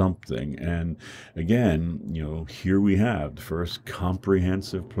something. And again, here we have the first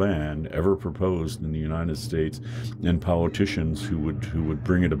comprehensive plan ever proposed in the United States, and politicians who would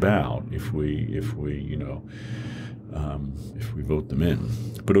bring it about if we vote them in.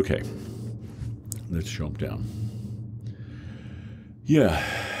 But okay, let's jump down. Yeah,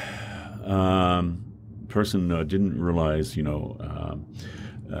 person didn't realize,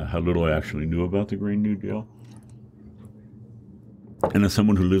 how little I actually knew about the Green New Deal. And as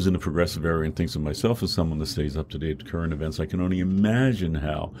someone who lives in a progressive area and thinks of myself as someone that stays up to date with current events, I can only imagine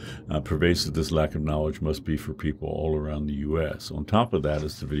how pervasive this lack of knowledge must be for people all around the U.S. On top of that,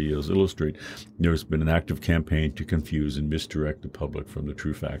 as the videos illustrate, there's been an active campaign to confuse and misdirect the public from the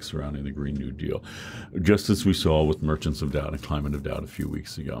true facts surrounding the Green New Deal, just as we saw with Merchants of Doubt and Climate of Doubt a few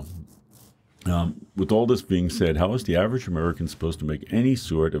weeks ago. With all this being said, how is the average American supposed to make any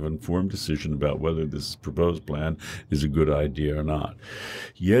sort of informed decision about whether this proposed plan is a good idea or not?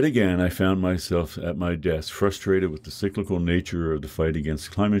 Yet again, I found myself at my desk frustrated with the cyclical nature of the fight against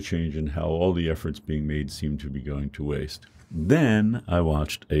climate change and how all the efforts being made seem to be going to waste. Then I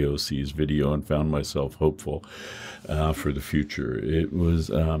watched AOC's video and found myself hopeful for the future. It was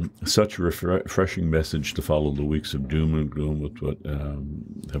such a refreshing message to follow the weeks of doom and gloom with what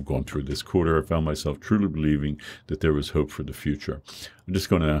have gone through this quarter. I found myself truly believing that there was hope for the future. I'm just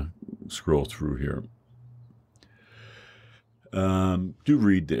going to scroll through here. Do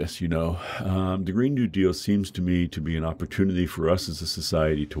read this, the Green New Deal seems to me to be an opportunity for us as a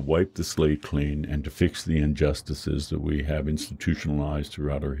society to wipe the slate clean and to fix the injustices that we have institutionalized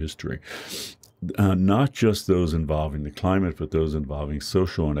throughout our history. Not just those involving the climate, but those involving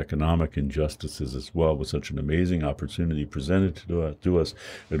social and economic injustices as well. With such an amazing opportunity presented to us,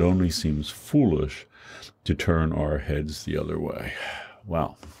 it only seems foolish to turn our heads the other way.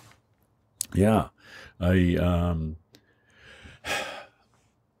 Wow. Yeah. Again,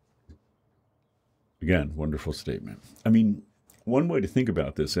 wonderful statement. I mean, one way to think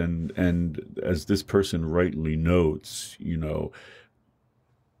about this, and as this person rightly notes,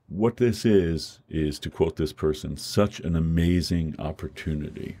 what this is to quote this person, such an amazing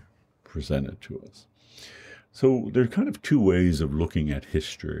opportunity presented to us. So there are kind of two ways of looking at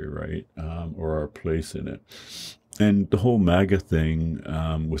history, right, or our place in it. And the whole MAGA thing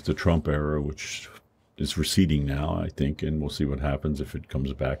with the Trump era, which is receding now, I think, and we'll see what happens if it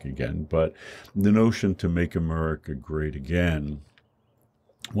comes back again. But the notion to make America great again,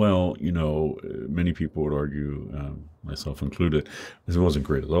 well, many people would argue, myself included, it wasn't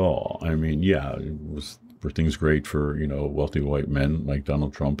great at all. I mean, yeah, were things great for, wealthy white men like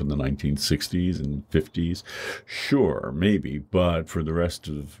Donald Trump in the 1960s and 50s? Sure, maybe. But for the rest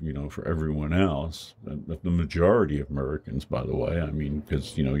of, for everyone else, the majority of Americans, by the way, I mean,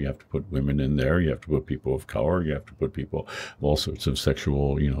 because, you have to put women in there, you have to put people of color, you have to put people of all sorts of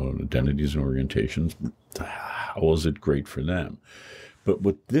sexual, identities and orientations. How was it great for them? But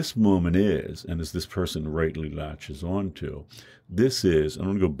what this moment is, and as this person rightly latches on to, this is, I'm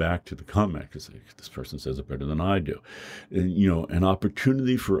going to go back to the comment because this person says it better than I do, an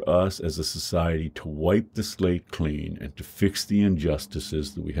opportunity for us as a society to wipe the slate clean and to fix the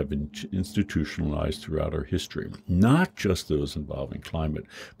injustices that we have been institutionalized throughout our history. Not just those involving climate,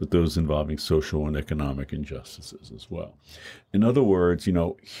 but those involving social and economic injustices as well. In other words,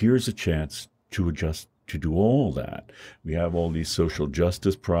 here's a chance to adjust, to do all that. We have all these social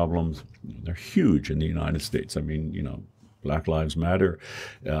justice problems. They're huge in the United States. I mean, Black Lives Matter,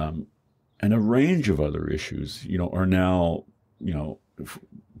 and a range of other issues, are now,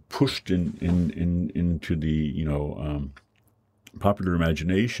 pushed into the, popular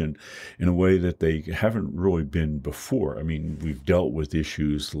imagination in a way that they haven't really been before. I mean, we've dealt with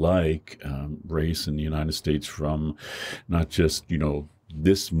issues like race in the United States from not just,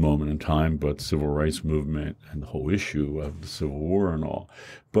 this moment in time, but civil rights movement and the whole issue of the Civil War and all.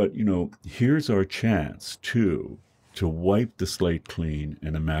 But, here's our chance to wipe the slate clean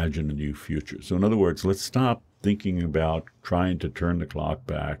and imagine a new future. So in other words, let's stop thinking about trying to turn the clock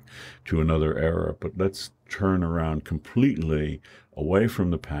back to another era, but let's turn around completely away from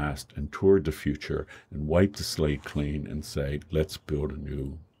the past and toward the future and wipe the slate clean and say, let's build a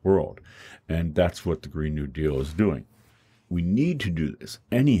new world. And that's what the Green New Deal is doing. We need to do this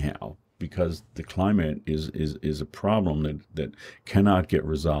anyhow because the climate is a problem that cannot get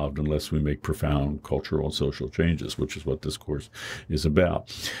resolved unless we make profound cultural and social changes, which is what this course is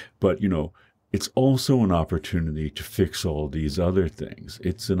about. But, it's also an opportunity to fix all these other things.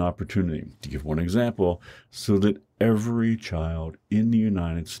 It's an opportunity, to give one example, so that every child in the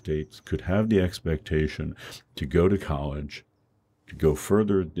United States could have the expectation to go to college, to go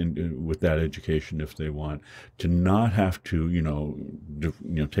further with that education if they want, to not have to,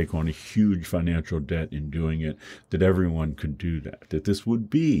 take on a huge financial debt in doing it, that everyone could do that this would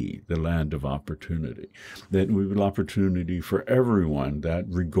be the land of opportunity, that we would opportunity for everyone, that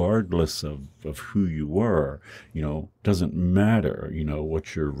regardless of who you were, doesn't matter,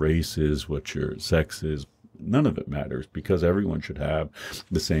 what your race is, what your sex is, none of it matters because everyone should have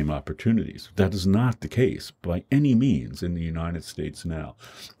the same opportunities. That is not the case by any means in the United States now.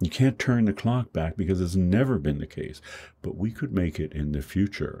 You can't turn the clock back because it's never been the case, but we could make it in the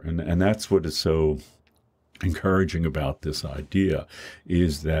future. And that's what is so encouraging about this idea,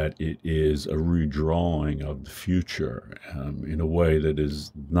 is that it is a redrawing of the future in a way that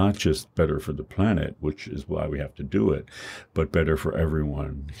is not just better for the planet, which is why we have to do it, but better for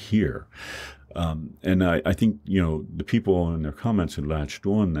everyone here. And I think, the people in their comments who latched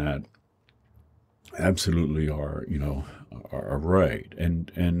on that absolutely are right.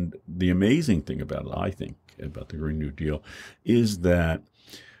 And the amazing thing about it, I think, about the Green New Deal is that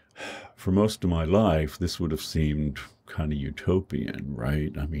for most of my life, this would have seemed kind of utopian,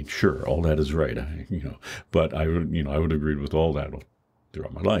 right? I mean, sure, all that is right, but I would agree with all that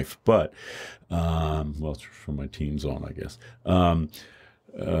throughout my life. But, well, it's from my teens on, I guess.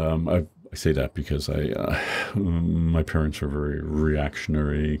 I say that because my parents were very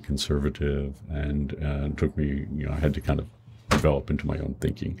reactionary, conservative, and it took me, I had to kind of develop into my own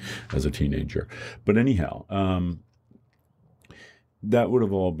thinking as a teenager. But anyhow, that would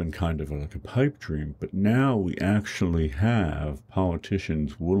have all been kind of like a pipe dream. But now we actually have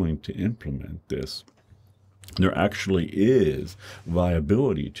politicians willing to implement this. There actually is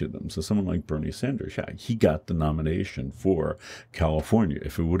viability to them. So someone like Bernie Sanders, yeah, he got the nomination for California.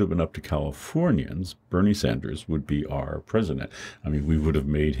 If it would have been up to Californians, Bernie Sanders would be our president. I mean, we would have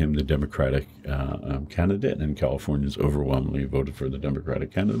made him the Democratic candidate, and Californians overwhelmingly voted for the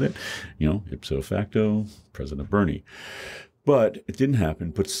Democratic candidate. You know, ipso facto, President Bernie. But it didn't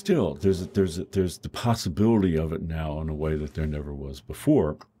happen. But still, there's the possibility of it now in a way that there never was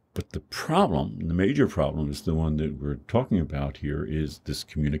before. But the problem, the major problem, is the one that we're talking about here, is this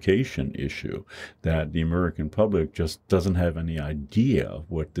communication issue, that the American public just doesn't have any idea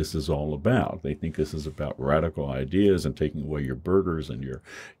what this is all about. They think this is about radical ideas and taking away your burgers and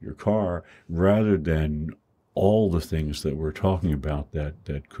your car, rather than all the things that we're talking about that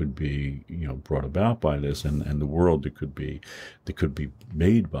could be, you know, brought about by this, and the world that could be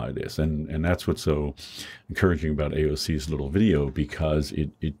made by this. And that's what's so encouraging about AOC's little video, because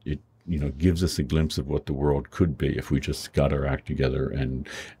it you know, gives us a glimpse of what the world could be if we just got our act together and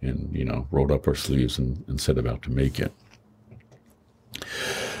you know, rolled up our sleeves and set about to make it.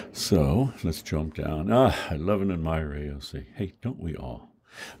 So let's jump down. I love and admire AOC. Hey, don't we all?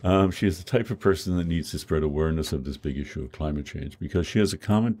 She is the type of person that needs to spread awareness of this big issue of climate change, because she has a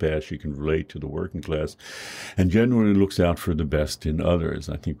common past. She can relate to the working class and genuinely looks out for the best in others.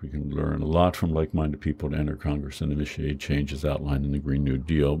 I think we can learn a lot from like-minded people to enter Congress and initiate changes outlined in the Green New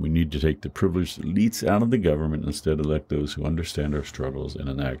Deal. We need to take the privileged elites out of the government, instead elect those who understand our struggles and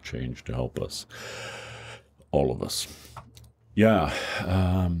enact change to help us, all of us. Yeah,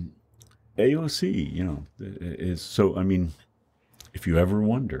 AOC, you know, is so, I mean, if you ever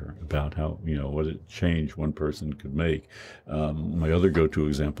wonder about how, you know, what a change one person could make, my other go-to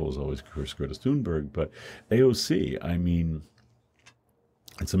example is always, of course, Greta Thunberg, but AOC, I mean,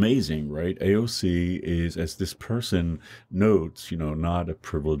 it's amazing, right? AOC is, as this person notes, you know, not a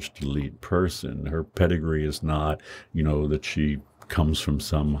privileged elite person. Her pedigree is not, you know, that she comes from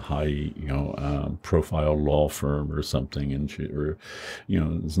some high, you know, profile law firm or something, and she, or, you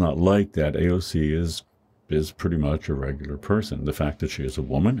know, it's not like that. AOC is pretty much a regular person. The fact that she is a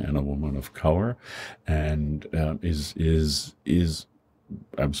woman, and a woman of color, and is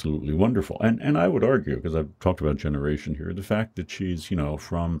absolutely wonderful. And I would argue, because I've talked about generation here, the fact that she's, you know,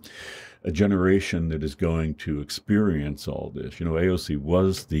 from a generation that is going to experience all this. You know, AOC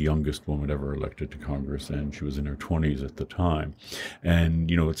was the youngest woman ever elected to Congress, and she was in her 20s at the time.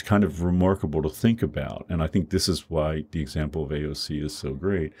 And, you know, it's kind of remarkable to think about. And I think this is why the example of AOC is so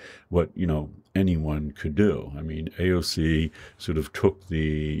great, what, you know, anyone could do. I mean, AOC sort of took the,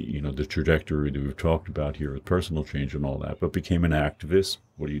 you know, the trajectory that we've talked about here with personal change and all that, but became an activist.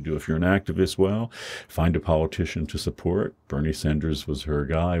 What do you do if you're an activist? Well, find a politician to support. Bernie Sanders was her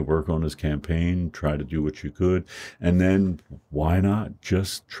guy. Work on his campaign, try to do what you could. And then why not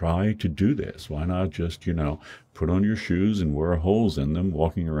just try to do this? Why not just, you know, put on your shoes and wear holes in them,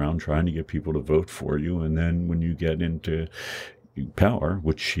 walking around trying to get people to vote for you. And then when you get into power,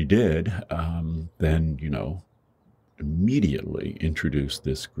 which she did, then, you know, immediately introduced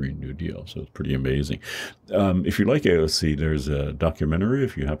this Green New Deal. So it's pretty amazing. If you like AOC, there's a documentary,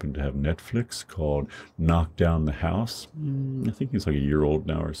 if you happen to have Netflix, called Knock Down the House. I think it's like a year old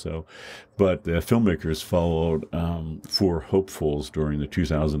now or so. But the filmmakers followed 4 hopefuls during the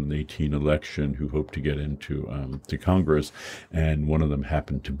 2018 election who hoped to get into to Congress, and one of them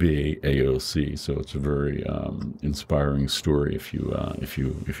happened to be AOC. So it's a very inspiring story. If you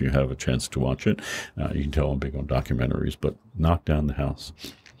have a chance to watch it, you can tell I'm big on documentaries. But Knock Down the House.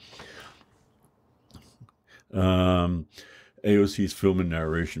 AOC's film and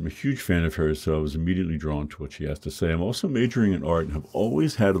narration. I'm a huge fan of hers, so I was immediately drawn to what she has to say. I'm also majoring in art and have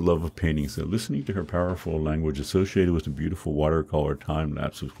always had a love of painting, so listening to her powerful language associated with the beautiful watercolor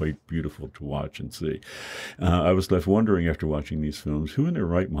time-lapse was quite beautiful to watch and see. I was left wondering after watching these films, who in their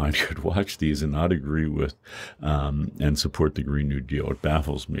right mind could watch these and not agree with and support the Green New Deal? It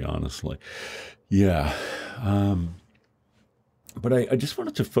baffles me, honestly. Yeah. But I just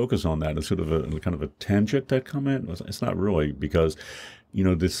wanted to focus on that as sort of a kind of a tangent, that comment. It's not really, because, you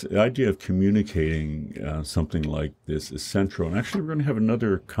know, this idea of communicating something like this is central. And actually, we're going to have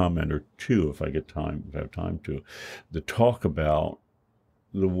another comment or two, if I have time to talk about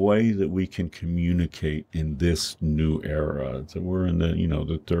the way that we can communicate in this new era. So we're in the, you know,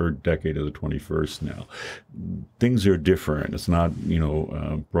 the 3rd decade of the 21st now. Things are different. It's not, you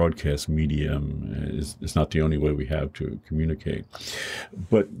know, broadcast medium is not the only way we have to communicate.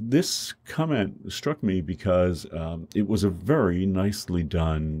 But this comment struck me because it was a very nicely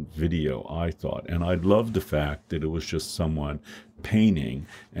done video, I thought. And I loved the fact that it was just someone painting,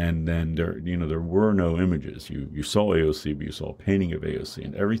 and then there were no images. You saw AOC, but you saw a painting of AOC,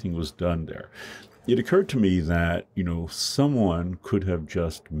 and everything was done there. It occurred to me that someone could have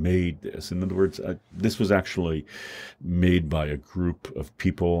just made this. In other words, this was actually made by a group of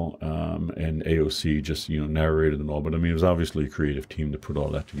people, and AOC just narrated and all. But I mean, it was obviously a creative team to put all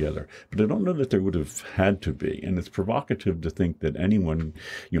that together. But I don't know that there would have had to be. And it's provocative to think that anyone,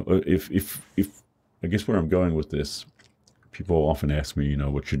 if I guess where I'm going with this. People often ask me,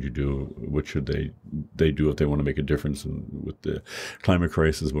 what should you do? What should they do if they want to make a difference with the climate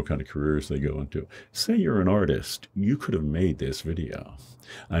crisis? What kind of careers they go into? Say you're an artist, you could have made this video.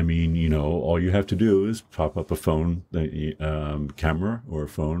 I mean, all you have to do is pop up a phone camera or a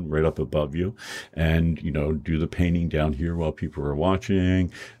phone right up above you, and do the painting down here while people are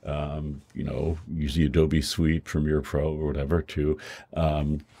watching. Use the Adobe Suite, Premiere Pro, or whatever to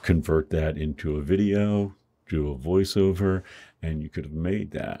convert that into a video. Do a voiceover, and you could have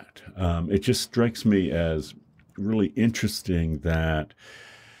made that. It just strikes me as really interesting that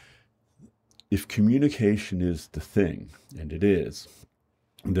if communication is the thing, and it is,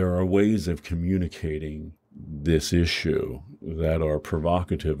 there are ways of communicating this issue that are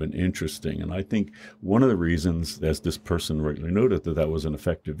provocative and interesting. And I think one of the reasons, as this person rightly noted, that was an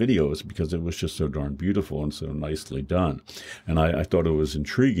effective video is because it was just so darn beautiful and so nicely done. And I thought it was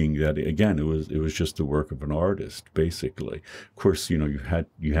intriguing that, again, it was just the work of an artist, basically. Of course, you had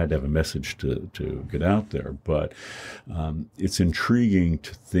to have a message to get out there, but it's intriguing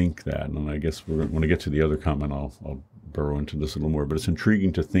to think that. And I guess when I get to the other comment, I'll burrow into this a little more, but it's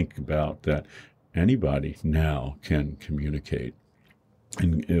intriguing to think about that anybody now can communicate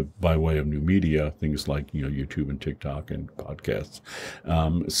by way of new media, things like YouTube and TikTok and podcasts,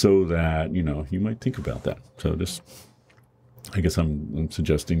 so that you might think about that. So I guess I'm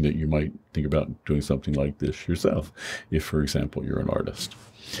suggesting that you might think about doing something like this yourself, if, for example, you're an artist.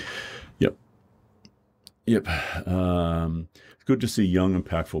 Yep. It's good to see young,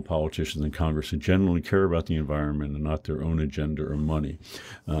 impactful politicians in Congress who genuinely care about the environment and not their own agenda or money.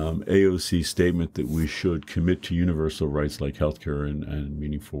 AOC's statement that we should commit to universal rights like healthcare and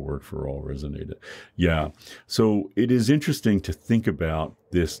meaningful work for all resonated. Yeah, so it is interesting to think about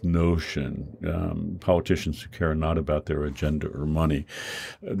this notion, politicians who care not about their agenda or money.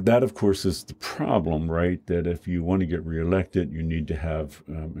 That, of course, is the problem, right? That if you want to get reelected, you need to have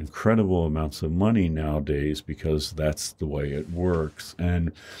incredible amounts of money nowadays, because that's the way it works.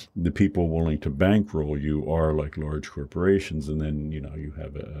 And the people willing to bankroll you are like large corporations, and then, you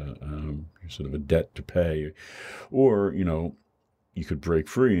have sort of a debt to pay. Or, you could break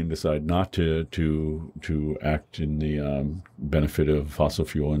free and decide not to act in the benefit of fossil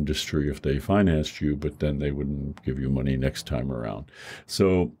fuel industry if they financed you, but then they wouldn't give you money next time around.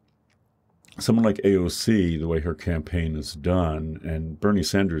 So someone like AOC, the way her campaign is done, and Bernie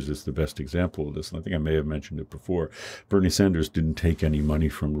Sanders is the best example of this, and I think I may have mentioned it before. Bernie Sanders didn't take any money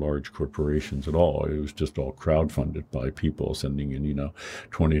from large corporations at all. It was just all crowdfunded by people sending in,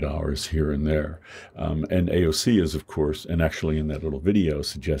 $20 here and there. And AOC is, of course, and actually in that little video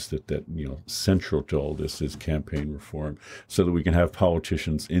suggested that, central to all this is campaign reform, so that we can have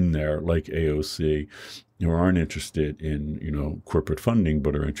politicians in there like AOC who aren't interested in, corporate funding,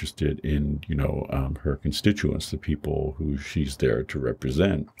 but are interested in, her constituents, the people who she's there to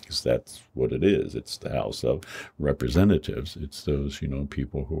represent, because that's what it is. It's the House of Representatives. It's those,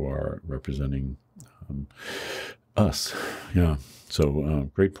 people who are representing us. Yeah. So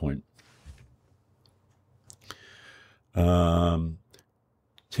great point.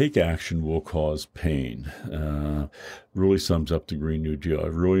 Take action will cause pain. Really sums up the Green New Deal.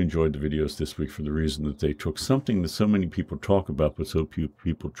 I've really enjoyed the videos this week for the reason that they took something that so many people talk about, but so few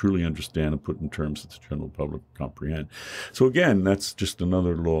people truly understand and put in terms that the general public comprehend. So again, that's just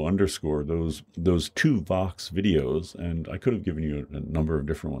another little underscore. Those two Vox videos, and I could have given you a number of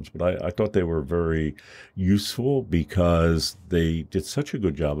different ones, but I thought they were very useful because they did such a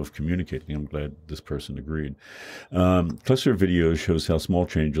good job of communicating. I'm glad this person agreed. Cluster video shows how small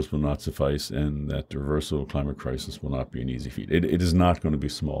changes will not suffice, and that the reversal of climate crisis will not be an easy feat. It is not going to be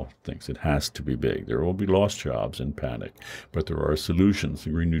small things. It has to be big. There will be lost jobs and panic, but there are solutions.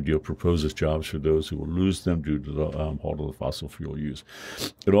 The Green New Deal proposes jobs for those who will lose them due to the halt of the fossil fuel use.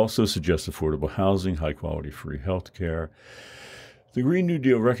 It also suggests affordable housing, high-quality free health care. The Green New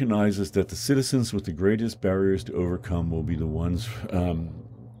Deal recognizes that the citizens with the greatest barriers to overcome will be the ones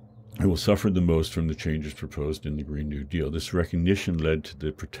who will suffer the most from the changes proposed in the Green New Deal. This recognition led to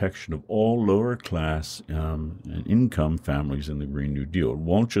the protection of all lower class and income families in the Green New Deal. It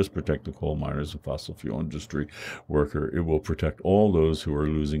won't just protect the coal miners and fossil fuel industry worker. It will protect all those who are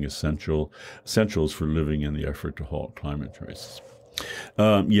losing essentials for living in the effort to halt climate crisis.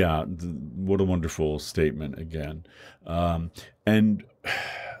 What a wonderful statement again. And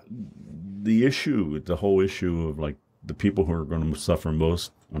the whole issue of like the people who are going to suffer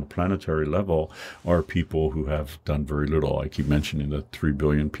most on a planetary level are people who have done very little. I keep mentioning the 3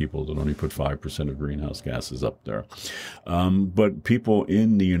 billion people that only put 5% of greenhouse gases up there. But people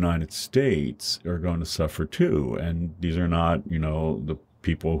in the United States are going to suffer too. And these are not, the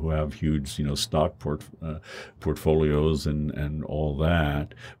people who have huge, stock portfolios and all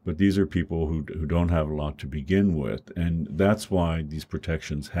that. But these are people who don't have a lot to begin with. And that's why these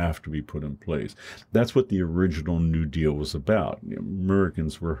protections have to be put in place. That's what the original New Deal was about.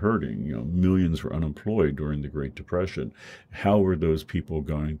 Americans were hurting. Millions were unemployed during the Great Depression. How were those people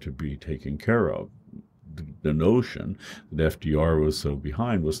going to be taken care of? The notion that FDR was so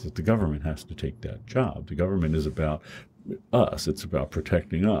behind was that the government has to take that job. The government is about us. It's about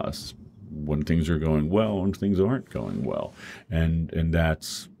protecting us when things are going well and things aren't going well, and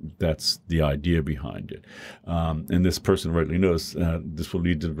that's the idea behind it. And this person rightly knows this will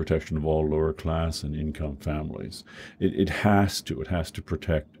lead to the protection of all lower class and income families. It has to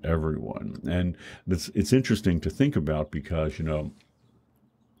protect everyone, and it's interesting to think about because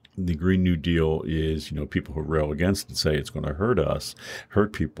the Green New Deal is, people who rail against it say it's going to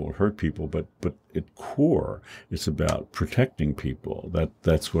hurt people, but at core, it's about protecting people.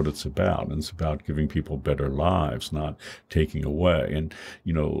 That's what it's about. And it's about giving people better lives, not taking away. And,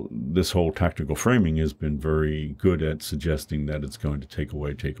 this whole tactical framing has been very good at suggesting that it's going to take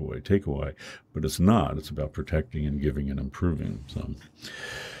away, but it's not. It's about protecting and giving and improving. So,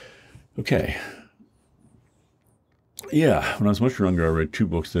 okay. Yeah, when I was much younger, I read 2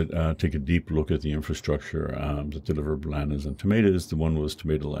 books that take a deep look at the infrastructure that deliver bananas and tomatoes. The one was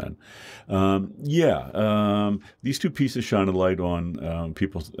Tomatoland. These 2 pieces shine a light on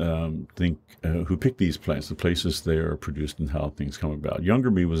people who pick these plants, the places they are produced and how things come about.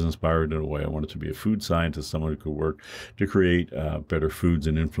 Younger me was inspired in a way. I wanted to be a food scientist, someone who could work to create better foods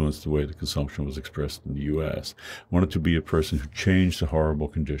and influence the way the consumption was expressed in the U.S. I wanted to be a person who changed the horrible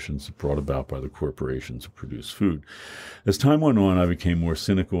conditions brought about by the corporations who produce food. As time went on, I became more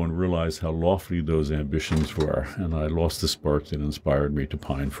cynical and realized how lofty those ambitions were, and I lost the spark that inspired me to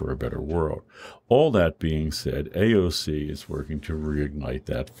pine for a better world. All that being said, AOC is working to reignite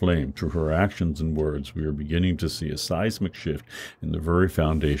that flame. Through her actions and words, we are beginning to see a seismic shift in the very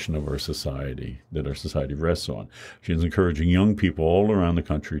foundation of our society, that our society rests on. She is encouraging young people all around the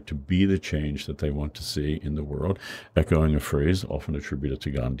country to be the change that they want to see in the world, echoing a phrase often attributed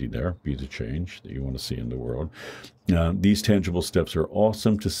to Gandhi there, be the change that you want to see in the world. These tangible steps are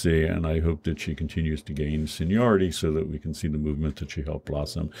awesome to see, and I hope that she continues to gain seniority so that we can see the movement that she helped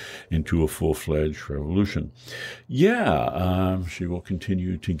blossom into a full-fledged revolution. She will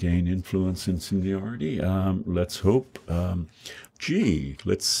continue to gain influence and seniority. Let's hope.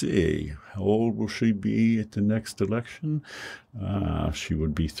 Let's see. How old will she be at the next election? She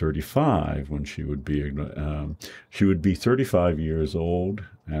would be 35 when she would be 35 years old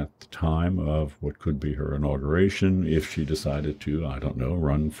at the time of what could be her inauguration if she decided to,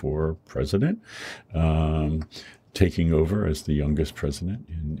 run for president, taking over as the youngest president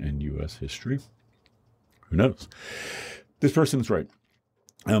in U.S. history. Who knows? This person's right.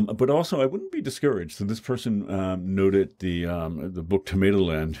 But also, I wouldn't be discouraged. So this person noted the book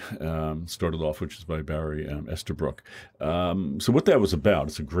Tomatoland started off, which is by Barry Estabrook. So what that was about,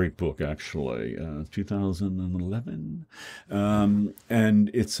 it's a great book, actually, 2011.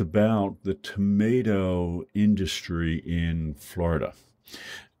 And it's about the tomato industry in Florida.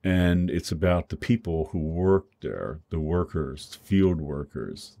 And it's about the people who work there, the workers, field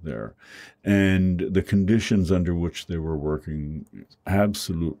workers there, and the conditions under which they were working,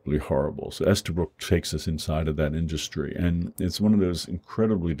 absolutely horrible. So Estabrook takes us inside of that industry, and it's one of those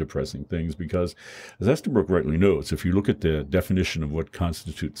incredibly depressing things because, as Estabrook rightly notes, if you look at the definition of what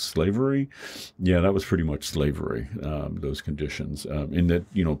constitutes slavery, that was pretty much slavery, those conditions, in that,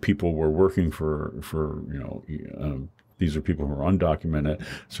 people were working for These are people who are undocumented,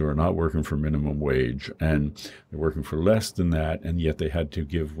 so are not working for minimum wage, and they're working for less than that, and yet they had to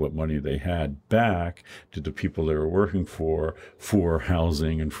give what money they had back to the people they were working for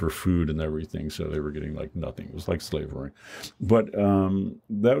housing and for food and everything. So they were getting like nothing. It was like slavery. But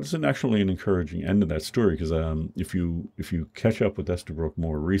that was actually an encouraging end to that story, because if you catch up with Estabrook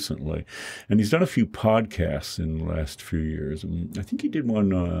more recently, and he's done a few podcasts in the last few years. And I think he did one,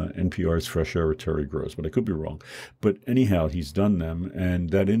 NPR's Fresh Air with Terry Gross, but I could be wrong. But anyhow, he's done them, and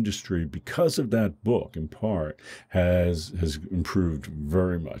that industry, because of that book, in part, has improved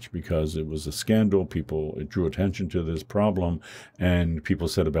very much, because it was a scandal. It drew attention to this problem, and people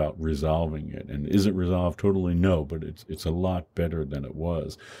said about resolving it. And is it resolved? Totally no, but it's a lot better than it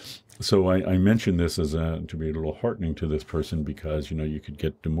was. So I mentioned this as to be a little heartening to this person, because, you could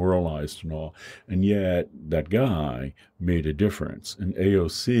get demoralized and all, and yet that guy made a difference. And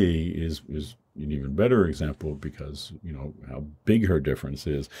AOC is an even better example, because how big her difference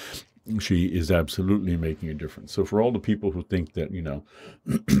is. She is absolutely making a difference. So for all the people who think that,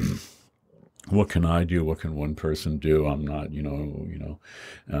 what can I do? What can one person do? I'm not,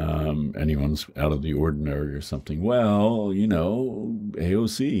 anyone's out of the ordinary or something. Well,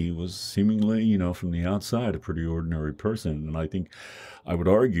 AOC was seemingly, from the outside, a pretty ordinary person. And I think I would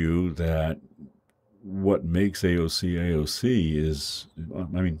argue that what makes AOC is,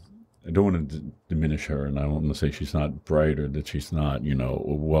 I don't want to diminish her, and I don't want to say she's not bright or that she's not,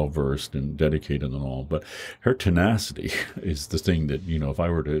 well-versed and dedicated and all, but her tenacity is the thing that, if I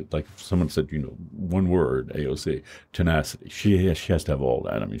were to, like, if someone said, one word, AOC, tenacity, she has to have all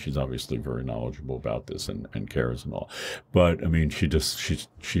that. She's obviously very knowledgeable about this and cares and all, but,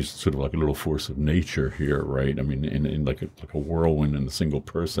 she's sort of like a little force of nature here, right? In like a whirlwind in a single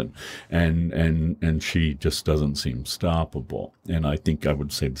person, and she just doesn't seem stoppable. And I think I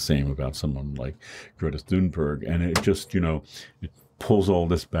would say the same about someone like Greta Thunberg. And it just, it pulls all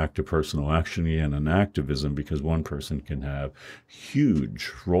this back to personal action and an activism, because one person can have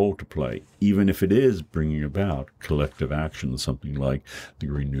huge role to play, even if it is bringing about collective action, something like the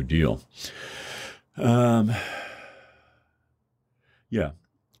Green New Deal.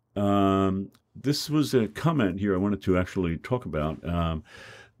 This was a comment here I wanted to actually talk about.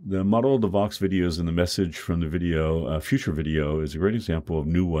 The model of the Vox videos and the message from the video, future video, is a great example of a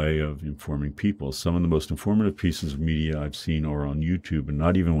new way of informing people. Some of the most informative pieces of media I've seen are on YouTube, and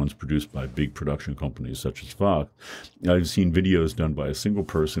not even ones produced by big production companies such as Fox. I've seen videos done by a single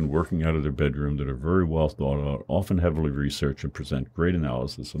person working out of their bedroom that are very well thought out, often heavily researched, and present great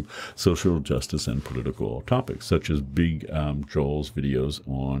analysis of social justice and political topics, such as Big Joel's videos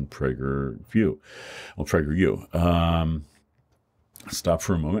on PragerU. Stop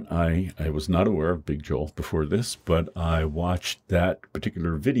for a moment. I was not aware of Big Joel before this, but I watched that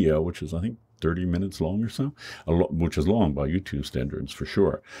particular video, which is, I think, 30 minutes long or so, which is long by YouTube standards for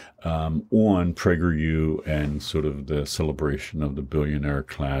sure, on PragerU and sort of the celebration of the billionaire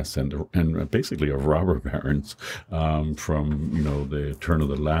class and basically of robber barons from, the turn of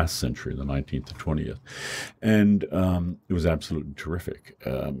the last century, the 19th to 20th. And it was absolutely terrific.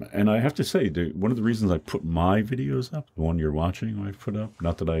 And I have to say, one of the reasons I put my videos up, the one you're watching I put up,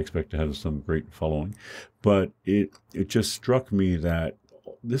 not that I expect to have some great following, but it just struck me that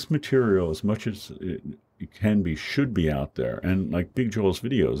this material, as much as it can be, should be out there. And like Big Joel's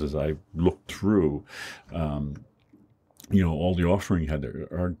videos, as I looked through, all the offering had there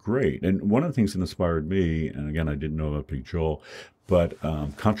are great. And one of the things that inspired me, and again, I didn't know about Big Joel, but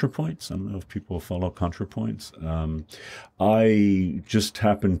ContraPoints, I don't know if people follow ContraPoints. I just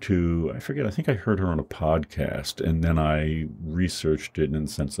happened to, I forget, I think I heard her on a podcast, and then I researched it, and in a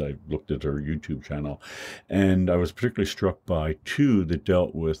sense I looked at her YouTube channel, and I was particularly struck by two that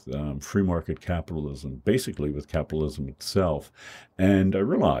dealt with free market capitalism, basically with capitalism itself. And I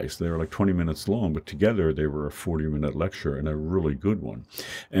realized they were like 20 minutes long, but together they were a 40-minute lecture, and a really good one.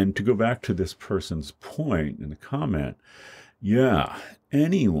 And to go back to this person's point in the comment, yeah,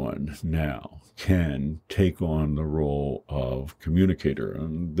 anyone now can take on the role of communicator.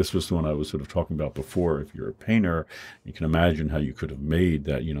 And this was the one I was sort of talking about before. If you're a painter, you can imagine how you could have made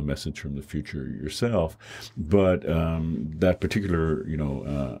that, message from the future yourself. But that particular,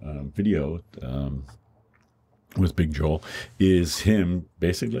 video, with Big Joel is him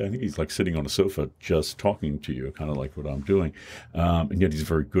basically, I think he's like sitting on a sofa just talking to you, kind of like what I'm doing, and yet he's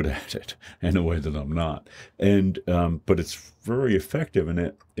very good at it in a way that I'm not. And but it's very effective, and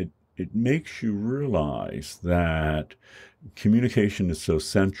it makes you realize that communication is so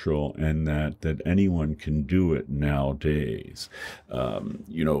central, and that anyone can do it nowadays.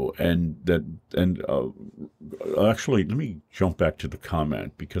 Actually, let me jump back to the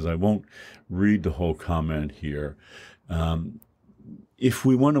comment, because I won't read the whole comment here. If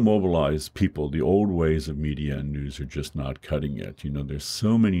we want to mobilize people, the old ways of media and news are just not cutting it. There's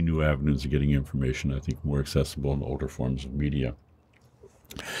so many new avenues of getting information, I think, more accessible in older forms of media.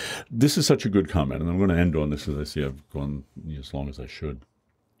 This is such a good comment, and I'm going to end on this, as I see I've gone as long as I should.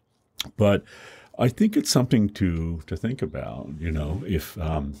 But I think it's something to think about, if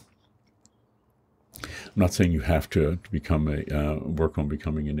I'm not saying you have to become work on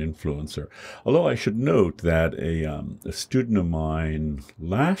becoming an influencer. Although I should note that a student of mine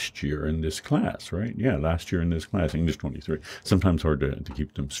last year in this class, right? Yeah, last year in this class, English 23. Sometimes hard to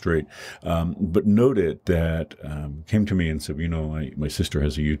keep them straight. But noted that came to me and said, my sister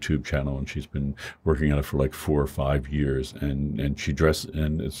has a YouTube channel and she's been working on it for like 4 or 5 years, and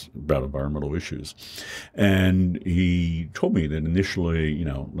it's about environmental issues. And he told me that initially,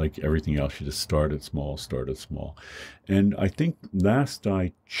 like everything else, she just started small. And I think last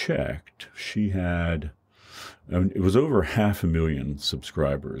I checked, she had, it was over 500,000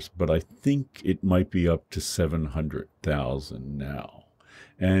 subscribers, but I think it might be up to 700,000 now.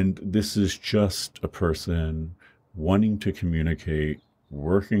 And this is just a person wanting to communicate,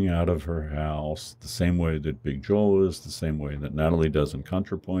 working out of her house, the same way that Big Joel is, the same way that Natalie does in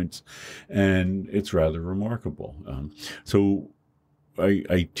ContraPoints. And it's rather remarkable. So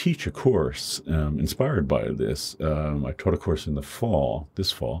I teach a course inspired by this. I taught a course in this fall,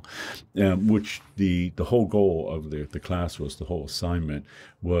 which the whole goal of the class was, the whole assignment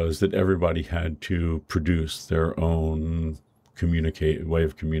was that everybody had to produce their own way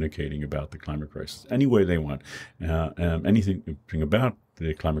of communicating about the climate crisis, any way they want, anything about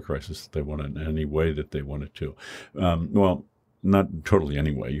the climate crisis that they want in any way that they wanted to. Well, not totally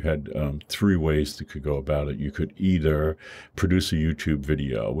anyway. You had 3 ways that could go about it. You could either produce a YouTube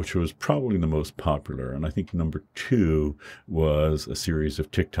video, which was probably the most popular, and I think number 2 was a series of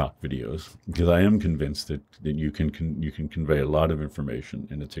TikTok videos, because I am convinced that you can convey a lot of information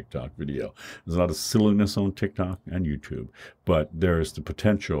in a TikTok video. There's a lot of silliness on TikTok and YouTube, but there's the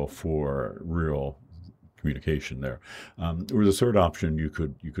potential for real communication there. There was a third option. You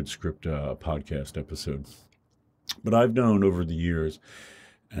could script a podcast episode. But I've known over the years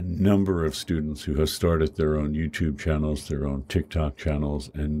a number of students who have started their own YouTube channels, their own TikTok channels,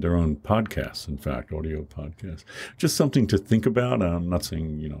 and their own podcasts, in fact, audio podcasts. Just something to think about. I'm not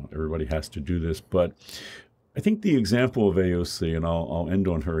saying, everybody has to do this, but I think the example of AOC, and I'll end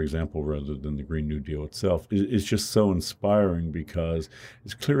on her example rather than the Green New Deal itself, is just so inspiring, because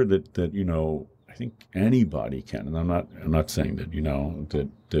it's clear that I think anybody can, and I'm not saying that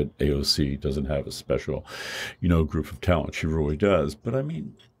that AOC doesn't have a special group of talent. She really does. But I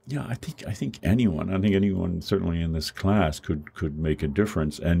mean, yeah, I think anyone certainly in this class could make a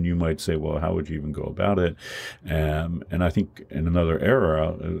difference. And you might say, well, how would you even go about it? And I think in another era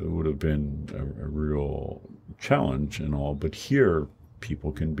it would have been a real challenge and all. But here,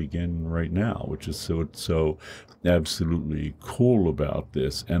 people can begin right now, which is so absolutely cool about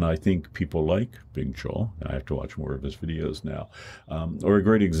this. And I think people like Big Joel, I have to watch more of his videos now, are a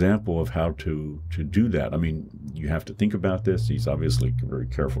great example of how to do that. I mean, you have to think about this. He's obviously very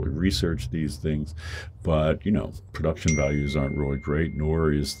carefully researched these things, but production values aren't really great,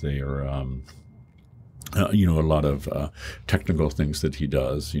 nor is there a lot of technical things that he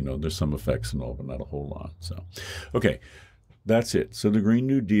does. There's some effects and all, but not a whole lot. So, okay. That's it. So the Green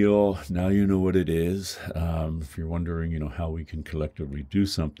New Deal, now you know what it is. If you're wondering, how we can collectively do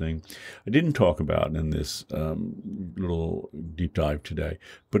something. I didn't talk about in this little deep dive today,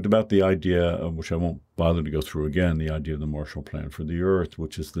 but about the idea, of which I won't bother to go through again, the idea of the Marshall Plan for the Earth,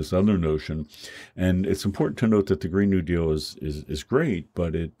 which is this other notion. And it's important to note that the Green New Deal is great,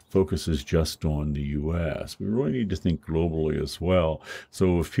 but it focuses just on the U.S. We really need to think globally as well.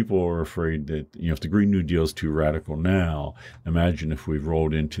 So if people are afraid that, if the Green New Deal is too radical now, imagine if we've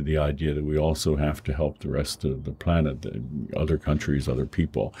rolled into the idea that we also have to help the rest of the planet, other countries, other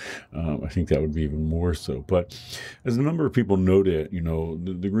people. I think that would be even more so. But as a number of people noted,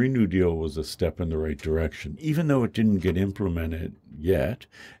 the Green New Deal was a step in the right direction. Even though it didn't get implemented yet,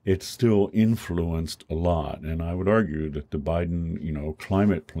 it still influenced a lot. And I would argue that the Biden,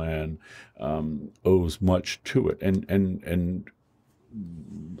 climate plan owes much to it. And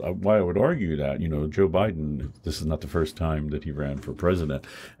why I would argue that, Joe Biden, this is not the first time that he ran for president.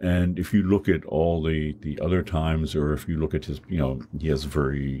 And if you look at all the other times, or if you look at his, he has a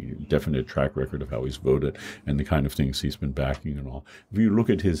very definite track record of how he's voted and the kind of things he's been backing and all. If you look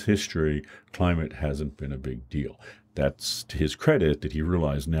at his history, climate hasn't been a big deal. That's to his credit that he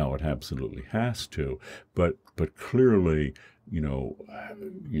realized now it absolutely has to. But clearly,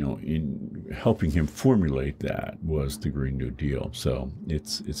 in helping him formulate that was the Green New Deal. So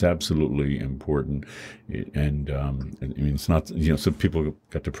it's absolutely important. And I mean, it's not, some people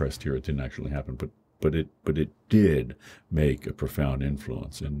got depressed here. It didn't actually happen, but it did make a profound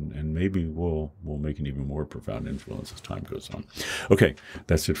influence, and maybe we'll make an even more profound influence as time goes on. Okay,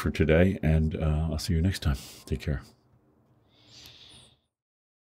 that's it for today, and I'll see you next time. Take care.